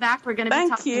we come back, we're going to be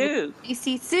talking to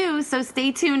AC Sue, so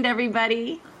stay tuned,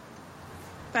 everybody.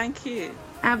 Thank you.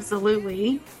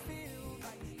 Absolutely.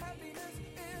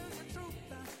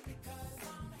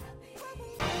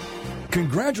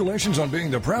 Congratulations on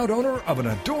being the proud owner of an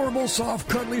adorable, soft,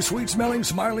 cuddly, sweet-smelling,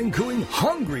 smiling, cooing,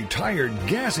 hungry, tired,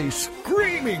 gassy,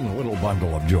 screaming little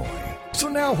bundle of joy. So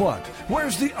now what?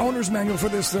 Where's the owner's manual for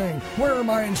this thing? Where are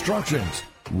my instructions?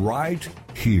 Right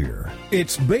here.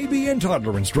 It's Baby and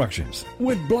Toddler Instructions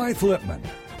with Blythe Lipman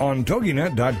on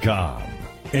TogiNet.com.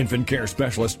 Infant care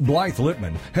specialist Blythe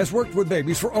Lipman has worked with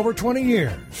babies for over 20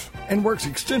 years and works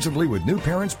extensively with new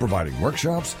parents, providing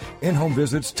workshops, in-home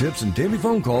visits, tips, and daily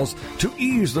phone calls to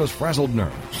ease those frazzled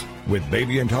nerves. With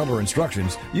Baby and Toddler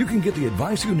Instructions, you can get the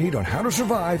advice you need on how to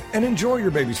survive and enjoy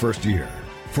your baby's first year.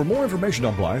 For more information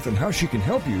on Blythe and how she can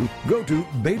help you, go to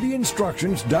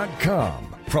babyinstructions.com.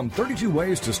 From 32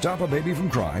 ways to stop a baby from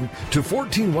crying, to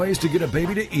 14 ways to get a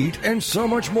baby to eat, and so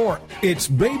much more. It's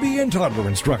Baby and Toddler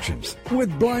Instructions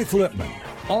with Blythe Lipman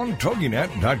on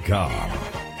TogiNet.com.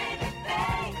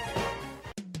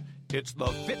 It's the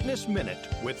Fitness Minute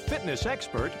with fitness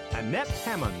expert Annette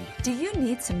Hammond. Do you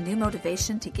need some new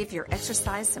motivation to give your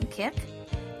exercise some kick?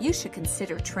 You should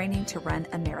consider training to run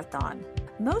a marathon.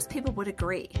 Most people would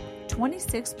agree.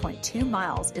 26.2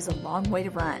 miles is a long way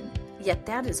to run. Yet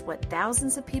that is what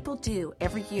thousands of people do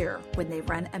every year when they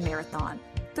run a marathon.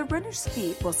 The runner's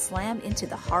feet will slam into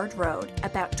the hard road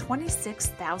about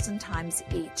 26,000 times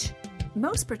each.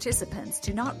 Most participants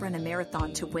do not run a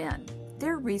marathon to win.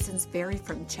 Their reasons vary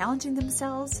from challenging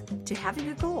themselves to having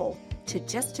a goal to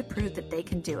just to prove that they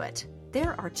can do it.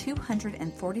 There are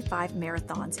 245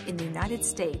 marathons in the United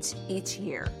States each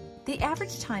year. The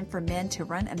average time for men to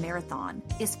run a marathon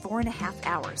is 4.5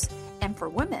 hours, and for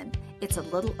women, it's a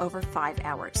little over 5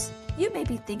 hours. You may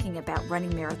be thinking about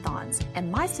running marathons,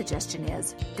 and my suggestion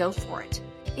is go for it.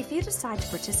 If you decide to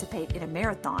participate in a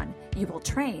marathon, you will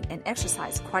train and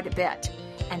exercise quite a bit,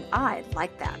 and I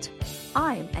like that.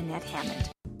 I'm Annette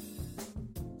Hammond.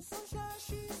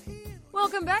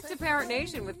 Welcome back to Parent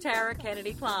Nation with Tara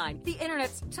Kennedy Klein, the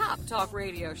Internet's top talk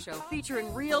radio show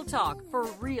featuring real talk for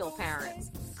real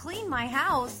parents. Clean my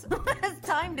house? It's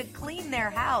time to clean their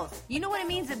house. You know what it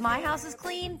means if my house is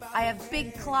clean? I have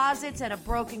big closets and a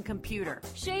broken computer.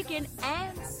 Shaken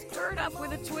and stirred up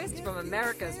with a twist from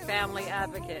America's family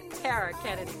advocate, Tara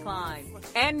Kennedy Klein.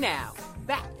 And now,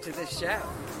 back to the show.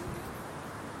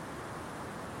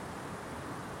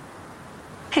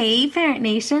 Hey, Parent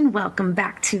Nation, welcome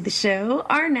back to the show.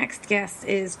 Our next guest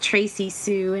is Tracy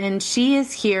Sue, and she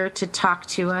is here to talk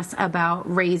to us about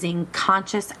raising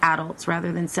conscious adults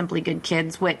rather than simply good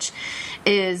kids, which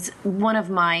is one of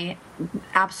my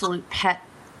absolute pet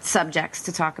subjects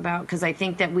to talk about, because I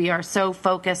think that we are so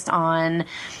focused on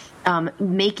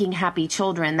making happy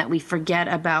children that we forget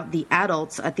about the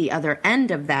adults at the other end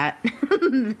of that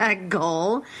that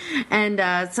goal. And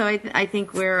so I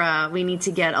think we need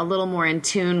to get a little more in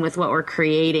tune with what we're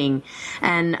creating.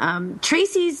 And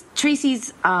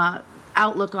Tracy's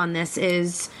outlook on this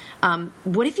is,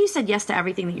 what if you said yes to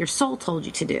everything that your soul told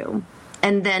you to do?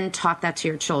 And then taught that to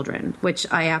your children, which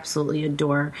I absolutely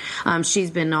adore. She's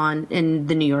been on in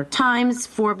the New York Times,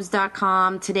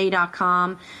 Forbes.com,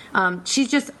 Today.com.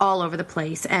 She's just all over the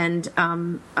place. And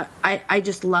I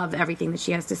just love everything that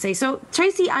she has to say. So,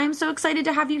 Tracy, I am so excited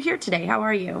to have you here today. How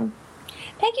are you?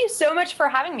 Thank you so much for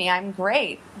having me. I'm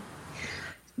great.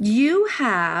 You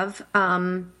have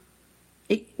a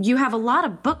lot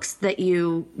of books that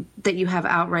you have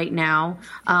out right now.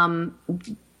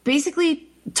 Basically,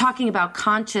 talking about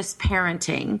conscious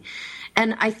parenting.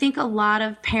 And I think a lot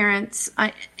of parents,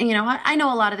 I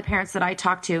know a lot of the parents that I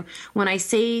talk to, when I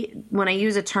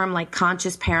use a term like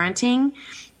conscious parenting,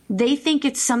 they think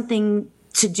it's something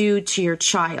to do to your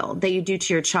child, that you do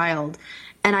to your child.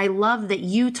 And I love that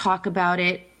you talk about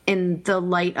it in the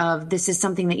light of this is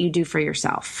something that you do for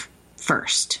yourself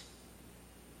first.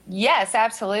 Yes,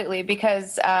 absolutely.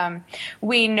 Because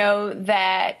we know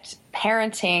that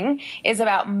parenting is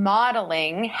about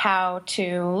modeling how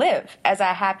to live as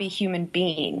a happy human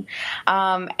being.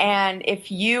 And if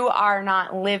you are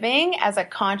not living as a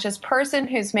conscious person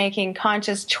who's making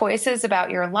conscious choices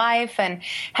about your life and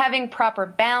having proper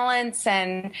balance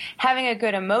and having a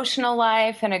good emotional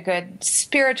life and a good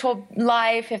spiritual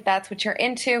life, if that's what you're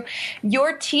into,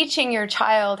 you're teaching your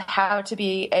child how to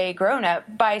be a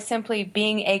grown-up by simply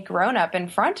being a grown-up in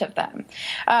front of them.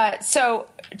 So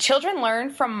children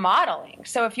learn from modeling.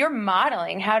 So if you're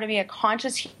modeling how to be a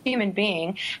conscious human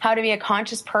being, how to be a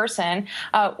conscious person,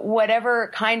 whatever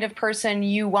kind of person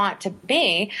you want to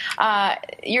be,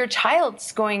 your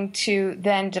child's going to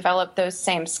then develop those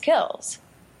same skills.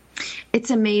 It's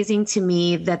amazing to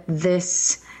me that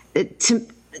this,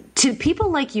 to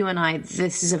people like you and I,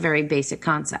 this is a very basic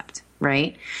concept,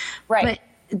 right? Right.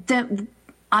 But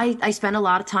I spend a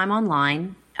lot of time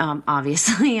online.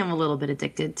 Obviously, I'm a little bit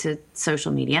addicted to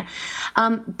social media.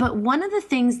 But one of the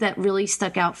things that really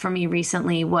stuck out for me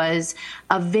recently was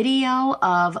a video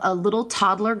of a little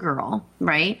toddler girl,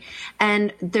 right?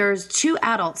 And there's two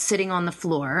adults sitting on the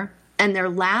floor and they're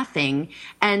laughing.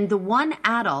 And the one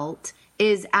adult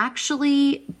is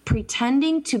actually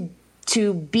pretending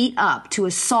to beat up, to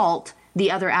assault the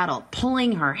other adult,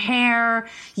 pulling her hair,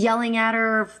 yelling at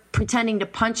her, pretending to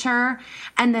punch her.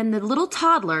 And then the little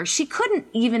toddler, she couldn't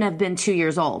even have been 2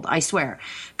 years old, I swear,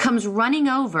 comes running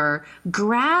over,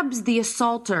 grabs the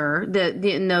assaulter,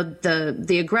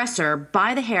 the aggressor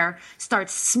by the hair,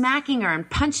 starts smacking her and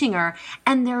punching her,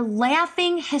 and they're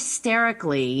laughing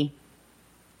hysterically.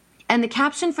 And the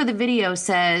caption for the video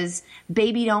says,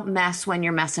 "Baby don't mess when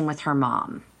you're messing with her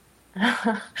mom."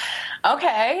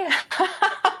 Okay.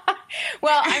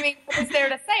 Well, I mean, what's there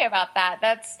to say about that?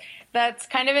 That's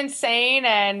kind of insane.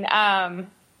 And,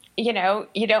 you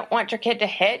don't want your kid to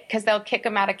hit because they'll kick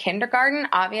them out of kindergarten,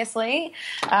 obviously.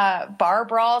 Bar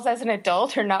brawls as an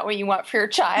adult are not what you want for your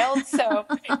child. So,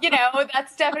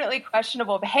 that's definitely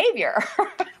questionable behavior.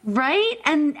 Right?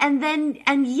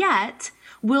 And yet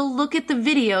we'll look at the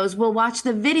videos, we'll watch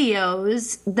the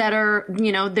videos that are,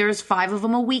 there's 5 of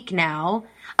them a week now,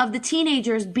 of the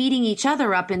teenagers beating each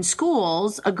other up in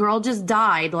schools. A girl just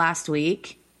died last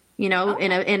week, in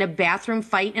a bathroom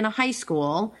fight in a high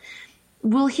school.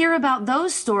 We'll hear about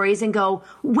those stories and go,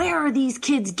 where are these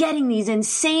kids getting these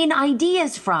insane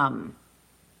ideas from?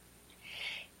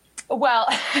 Well,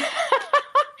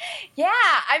 yeah,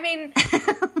 I mean,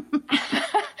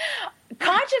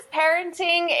 conscious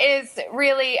parenting is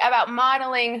really about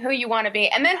modeling who you want to be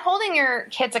and then holding your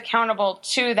kids accountable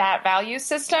to that value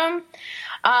system.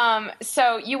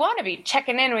 So you want to be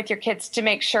checking in with your kids to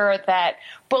make sure that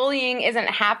bullying isn't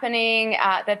happening,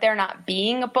 that they're not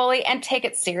being a bully, and take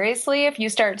it seriously. If you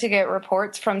start to get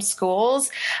reports from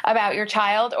schools about your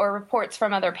child or reports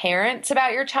from other parents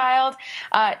about your child,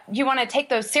 you want to take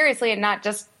those seriously and not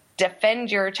just defend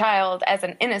your child as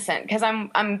an innocent, because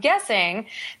I'm guessing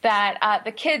that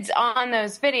the kids on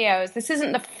those videos, this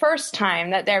isn't the first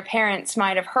time that their parents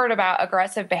might have heard about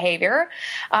aggressive behavior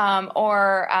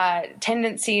or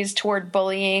tendencies toward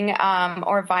bullying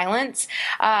or violence,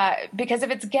 because if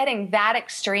it's getting that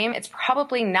extreme, it's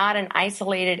probably not an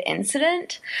isolated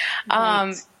incident.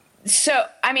 Right. So,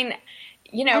 I mean,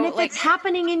 you know, and if it's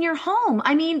happening in your home,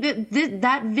 I mean,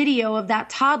 that video of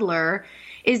that toddler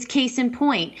is case in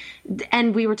point.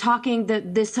 And we were talking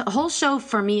this whole show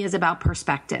for me is about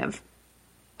perspective.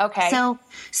 Okay.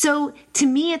 So to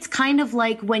me, it's kind of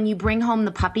like when you bring home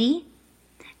the puppy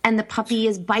and the puppy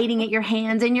is biting at your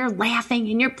hands and you're laughing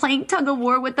and you're playing tug of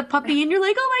war with the puppy and you're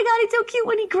like, oh my God, he's so cute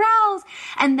when he growls.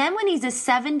 And then when he's a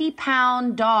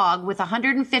 70-pound dog with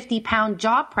 150-pound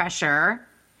jaw pressure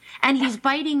and he's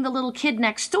biting the little kid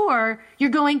next door,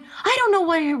 you're going, I don't know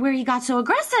where he got so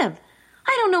aggressive.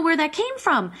 I don't know where that came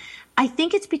from. I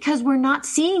think it's because we're not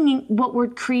seeing what we're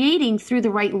creating through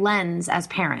the right lens as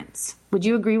parents. Would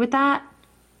you agree with that?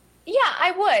 Yeah,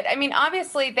 I would. I mean,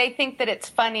 obviously, they think that it's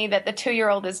funny that the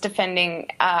 2-year-old is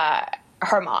defending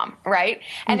her mom, right?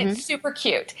 And it's super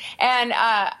cute. And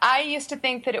I used to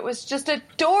think that it was just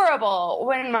adorable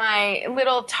when my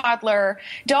little toddler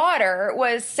daughter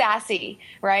was sassy,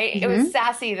 right? It was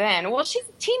sassy then. Well, she's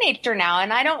a teenager now,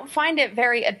 and I don't find it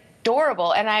very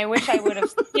adorable, and I wish I would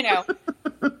have,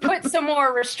 put some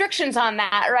more restrictions on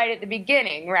that right at the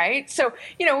beginning, right? So,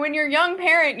 when you're a young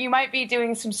parent, you might be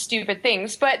doing some stupid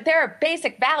things, but there are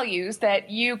basic values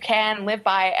that you can live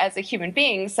by as a human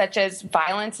being, such as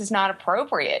violence is not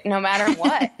appropriate, no matter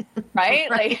what, right?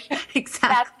 Right. Exactly.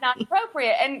 That's not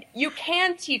appropriate. And you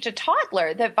can teach a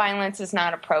toddler that violence is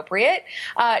not appropriate,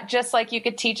 just like you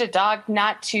could teach a dog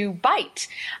not to bite.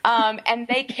 And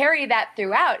they carry that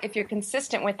throughout if you're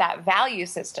consistent with that value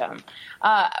system.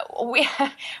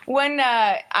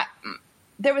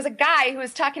 There was a guy who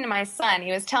was talking to my son.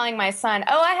 He was telling my son,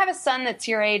 I have a son that's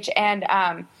your age, and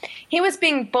he was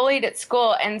being bullied at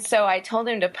school, and so I told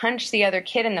him to punch the other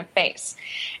kid in the face.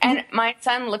 And my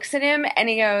son looks at him, and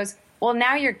he goes, well,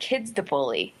 now your kid's the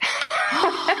bully.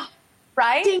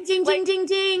 Right? Ding, ding, ding, ding,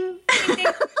 ding. Ding,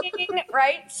 ding, ding,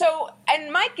 right? So,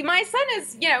 and my son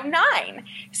is, 9.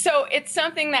 So it's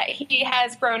something that he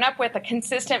has grown up with, a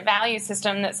consistent value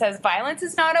system that says violence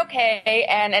is not okay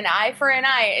and an eye for an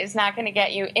eye is not going to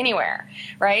get you anywhere,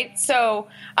 right? So,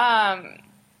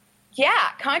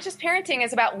 conscious parenting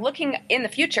is about looking in the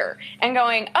future and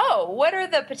going, what are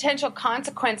the potential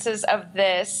consequences of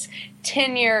this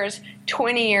 10 years,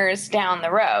 20 years down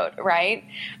the road, right?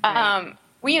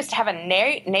 We used to have a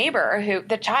neighbor who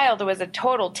the child was a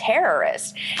total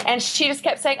terrorist, and she just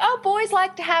kept saying, boys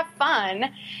like to have fun.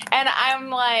 And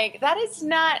I'm like, that is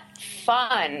not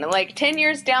fun. Like 10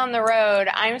 years down the road,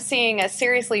 I'm seeing a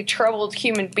seriously troubled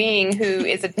human being who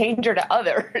is a danger to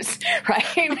others,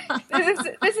 right?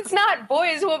 This is not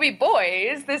boys will be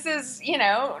boys. This is,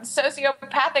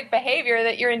 sociopathic behavior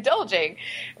that you're indulging,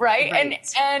 right?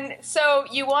 And so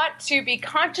you want to be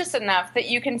conscious enough that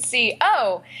you can see,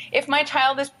 if my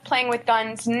child is playing with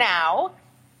guns now,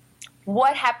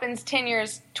 what happens 10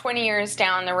 years, 20 years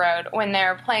down the road when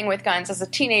they're playing with guns as a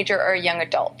teenager or a young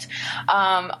adult?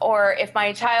 Or if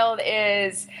my child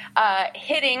is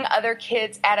hitting other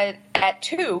kids at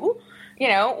 2,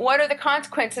 what are the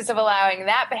consequences of allowing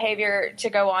that behavior to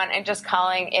go on and just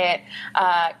calling it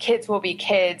kids will be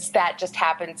kids? That just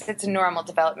happens. It's a normal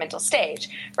developmental stage,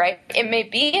 right? It may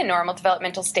be a normal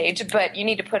developmental stage, but you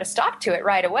need to put a stop to it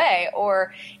right away,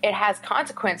 or it has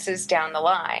consequences down the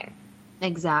line.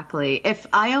 Exactly. If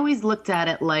I always looked at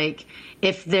it like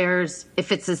if there's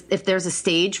a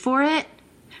stage for it,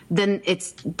 then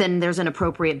there's an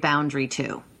appropriate boundary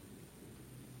too.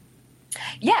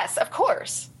 Yes, of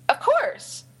course. Of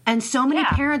course. And so many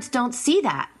parents don't see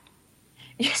that.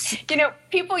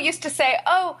 People used to say,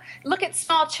 look at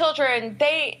small children.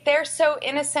 They're so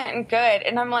innocent and good.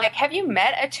 And I'm like, have you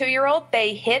met a 2-year-old?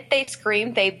 They hit, they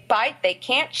scream, they bite, they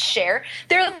can't share.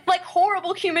 They're like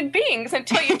horrible human beings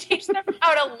until you teach them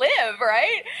how to live,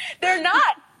 right? They're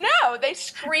not. No, They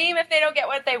scream if they don't get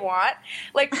what they want.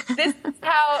 Like, this is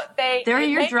how They're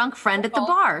your drunk friend at the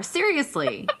bar.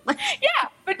 Seriously. Yeah,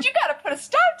 but you got to put a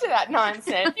stop to that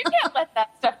nonsense. You can't let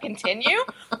that stuff continue.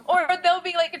 Or they'll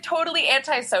be like totally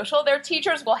antisocial. Their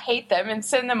teachers will hate them and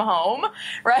send them home,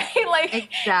 right? Like,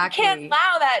 exactly. You can't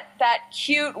allow that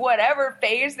cute whatever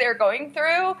phase they're going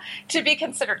through to be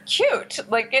considered cute.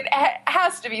 Like, it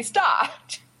has to be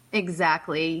stopped.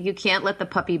 Exactly. You can't let the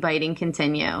puppy biting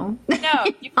continue. No,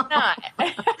 you cannot.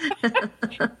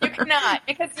 You cannot,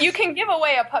 because you can give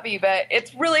away a puppy, but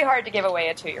it's really hard to give away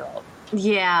a 2-year-old.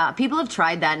 Yeah, people have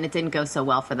tried that and it didn't go so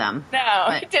well for them. No,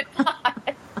 it did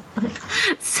not.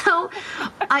 So,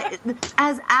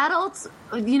 as adults,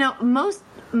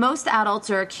 most adults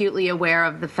are acutely aware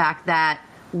of the fact that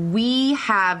we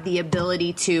have the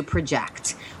ability to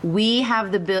project. We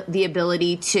have the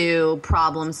ability to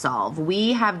problem solve.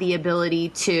 We have the ability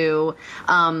to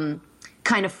kind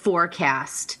of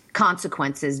forecast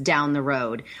consequences down the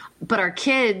road. But our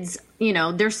kids,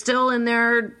 they're still in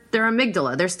their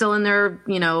amygdala. They're still in their,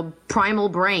 primal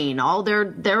brain. All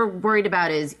they're worried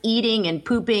about is eating and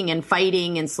pooping and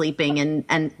fighting and sleeping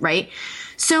and right.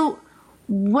 So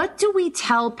what do we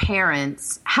tell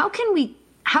parents? How can we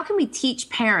teach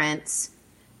parents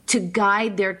to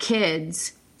guide their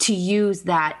kids to use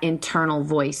that internal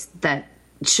voice that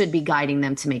should be guiding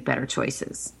them to make better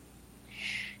choices?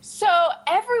 So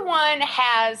everyone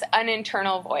has an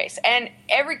internal voice, and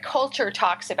every culture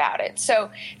talks about it. So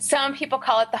some people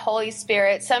call it the Holy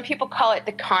Spirit. Some people call it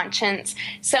the conscience.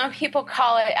 Some people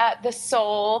call it the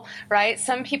soul, right?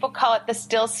 Some people call it the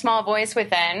still small voice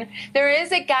within. There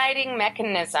is a guiding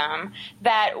mechanism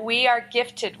that we are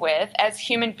gifted with as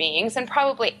human beings, and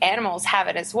probably animals have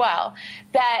it as well,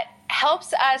 that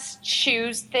helps us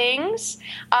choose things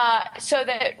so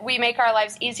that we make our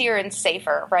lives easier and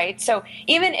safer, right? So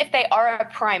even if they are a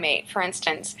primate, for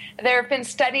instance, there have been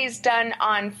studies done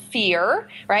on fear,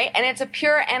 right? And it's a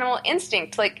pure animal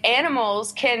instinct. Like,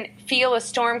 animals can feel a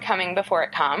storm coming before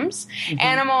it comes. Mm-hmm.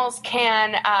 Animals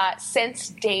can sense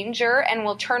danger and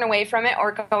will turn away from it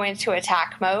or go into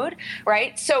attack mode,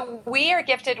 right? So we are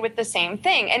gifted with the same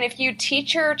thing. And if you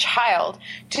teach your child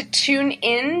to tune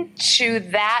in to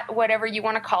that, whatever you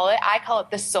want to call it, I call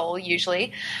it the soul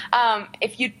usually.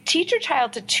 If you teach your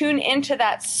child to tune into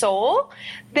that soul,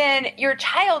 then your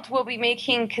child will be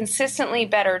making consistently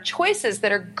better choices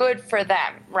that are good for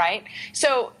them, right?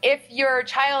 So if your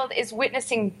child is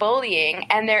witnessing bullying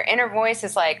and their inner voice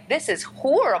is like, this is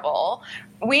horrible,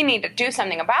 we need to do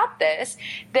something about this,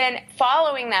 then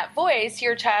following that voice,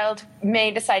 your child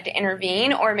may decide to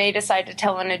intervene or may decide to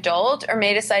tell an adult or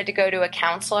may decide to go to a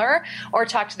counselor or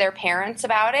talk to their parents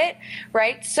about it,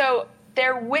 right? So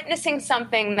they're witnessing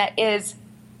something that is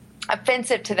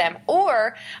offensive to them.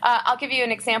 Or I'll give you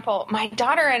an example. My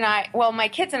daughter and my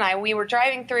kids and I, we were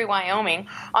driving through Wyoming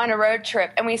on a road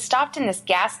trip, and we stopped in this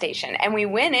gas station, and we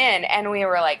went in and we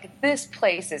were like, this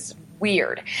place is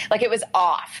weird. Like, it was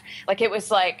off. Like, it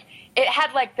was like, it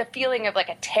had like the feeling of like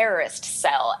a terrorist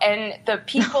cell, and the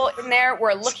people in there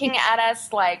were looking at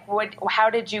us like,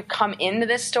 how did you come into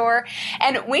this store?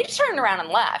 And we just turned around and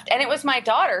left. And it was my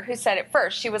daughter who said it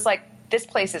first. She was like, this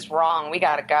place is wrong. We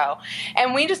got to go.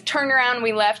 And we just turned around,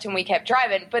 we left, and we kept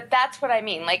driving. But that's what I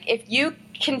mean. Like, if you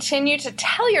continue to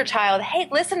tell your child, hey,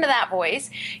 listen to that voice.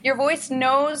 Your voice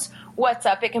knows what's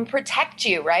up. It can protect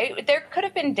you, right? There could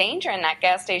have been danger in that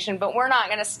gas station, but we're not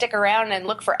going to stick around and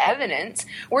look for evidence.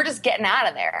 We're just getting out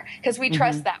of there because we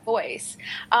trust that voice.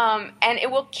 And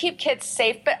it will keep kids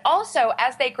safe. But also,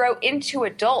 as they grow into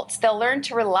adults, they'll learn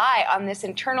to rely on this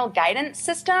internal guidance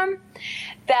system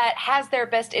that has their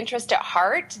best interest at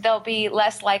heart. They'll be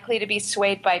less likely to be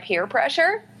swayed by peer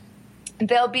pressure.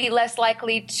 They'll be less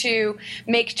likely to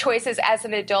make choices as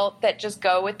an adult that just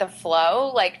go with the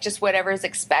flow, like just whatever is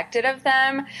expected of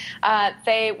them.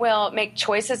 They will make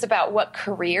choices about what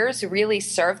careers really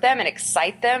serve them and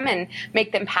excite them and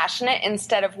make them passionate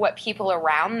instead of what people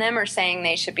around them are saying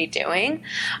they should be doing.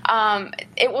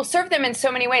 It will serve them in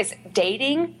so many ways.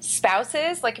 Dating,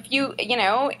 spouses, like if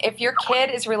your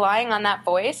kid is relying on that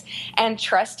voice and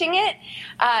trusting it,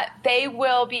 they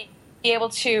will be able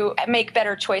to make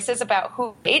better choices about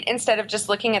who to date instead of just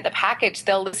looking at the package.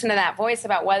 They'll listen to that voice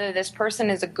about whether this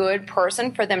person is a good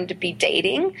person for them to be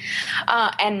dating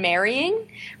and marrying,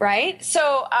 right?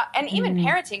 So, and even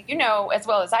parenting, you know as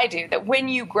well as I do that when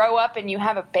you grow up and you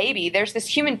have a baby, there's this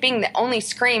human being that only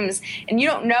screams and you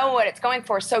don't know what it's going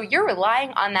for. So you're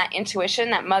relying on that intuition,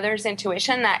 that mother's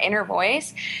intuition, that inner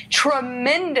voice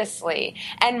tremendously.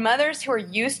 And mothers who are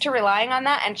used to relying on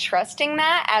that and trusting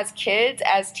that as kids,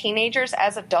 as teenagers,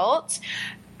 as adults,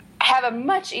 have a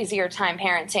much easier time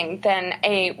parenting than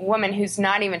a woman who's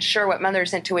not even sure what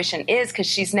mother's intuition is because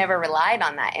she's never relied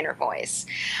on that inner voice.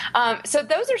 So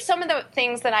those are some of the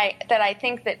things that I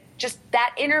think that just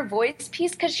that inner voice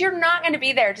piece, because you're not going to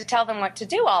be there to tell them what to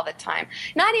do all the time.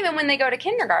 Not even when they go to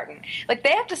kindergarten. Like,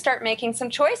 they have to start making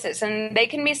some choices, and they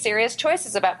can be serious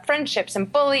choices about friendships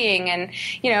and bullying and,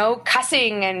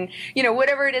 cussing and,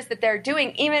 whatever it is that they're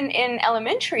doing. Even in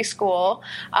elementary school,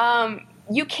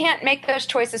 you can't make those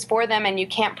choices for them and you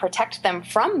can't protect them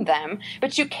from them,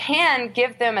 but you can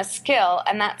give them a skill,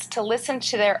 and that's to listen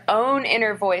to their own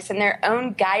inner voice and their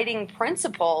own guiding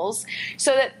principles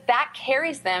so that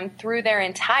carries them through their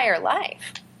entire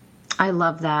life. I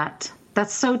love that.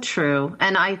 That's so true.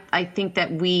 And I think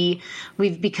that we've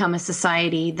become a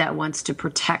society that wants to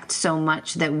protect so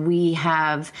much that we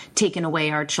have taken away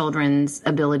our children's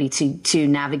ability to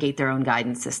navigate their own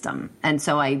guidance system. And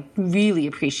so I really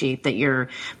appreciate that you're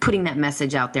putting that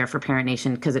message out there for Parent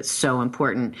Nation, because it's so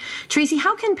important. Tracy,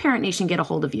 how can Parent Nation get a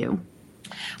hold of you?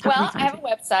 Well, I have a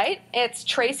website. It's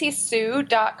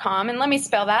tracysue.com. And let me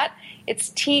spell that.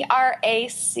 It's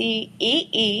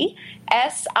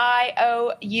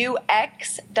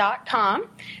TRACEESIOUX.com.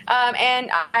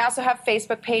 And I also have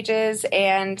Facebook pages,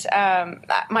 and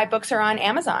my books are on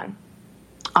Amazon.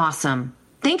 Awesome.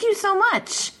 Thank you so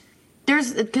much.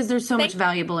 Because there's so much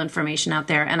valuable information out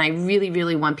there, and I really,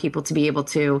 really want people to be able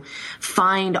to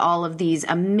find all of these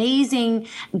amazing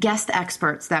guest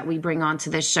experts that we bring onto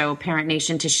this show, Parent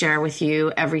Nation, to share with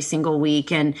you every single week.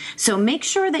 And so make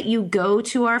sure that you go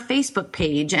to our Facebook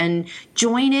page and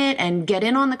join it and get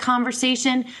in on the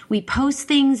conversation. We post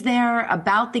things there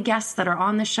about the guests that are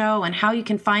on the show and how you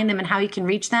can find them and how you can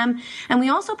reach them. And we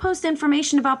also post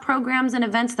information about programs and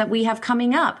events that we have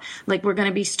coming up. Like, we're going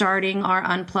to be starting our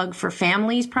Unplugged for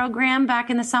Families program back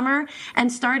in the summer,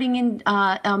 and starting in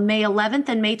May 11th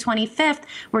and May 25th,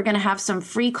 we're going to have some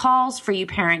free calls for you,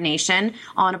 Parent Nation,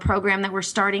 on a program that we're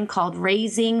starting called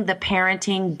Raising the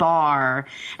Parenting Bar.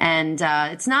 And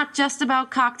it's not just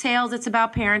about cocktails, it's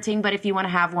about parenting, but if you want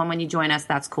to have one when you join us,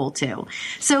 that's cool too.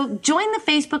 So join the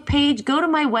Facebook page, go to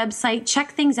my website,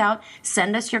 check things out,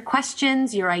 send us your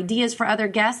questions, your ideas for other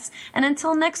guests, and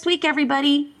until next week,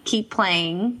 everybody, keep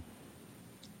playing.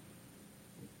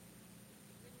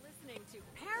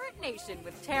 Nation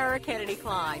with Tara Kennedy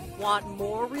Klein. Want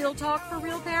more real talk for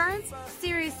real parents?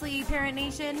 Seriously, Parent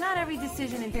Nation, not every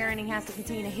decision in parenting has to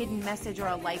contain a hidden message or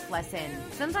a life lesson.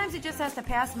 Sometimes it just has to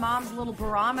pass mom's little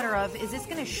barometer of, is this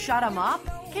going to shut them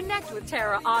up? Connect with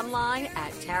Tara online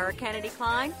at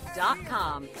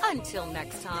TaraKennedyKlein.com. Until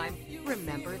next time,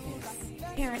 remember this.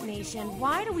 Parent Nation,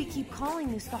 why do we keep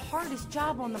calling this the hardest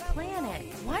job on the planet?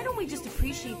 Why don't we just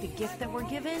appreciate the gift that we're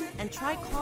given and try calling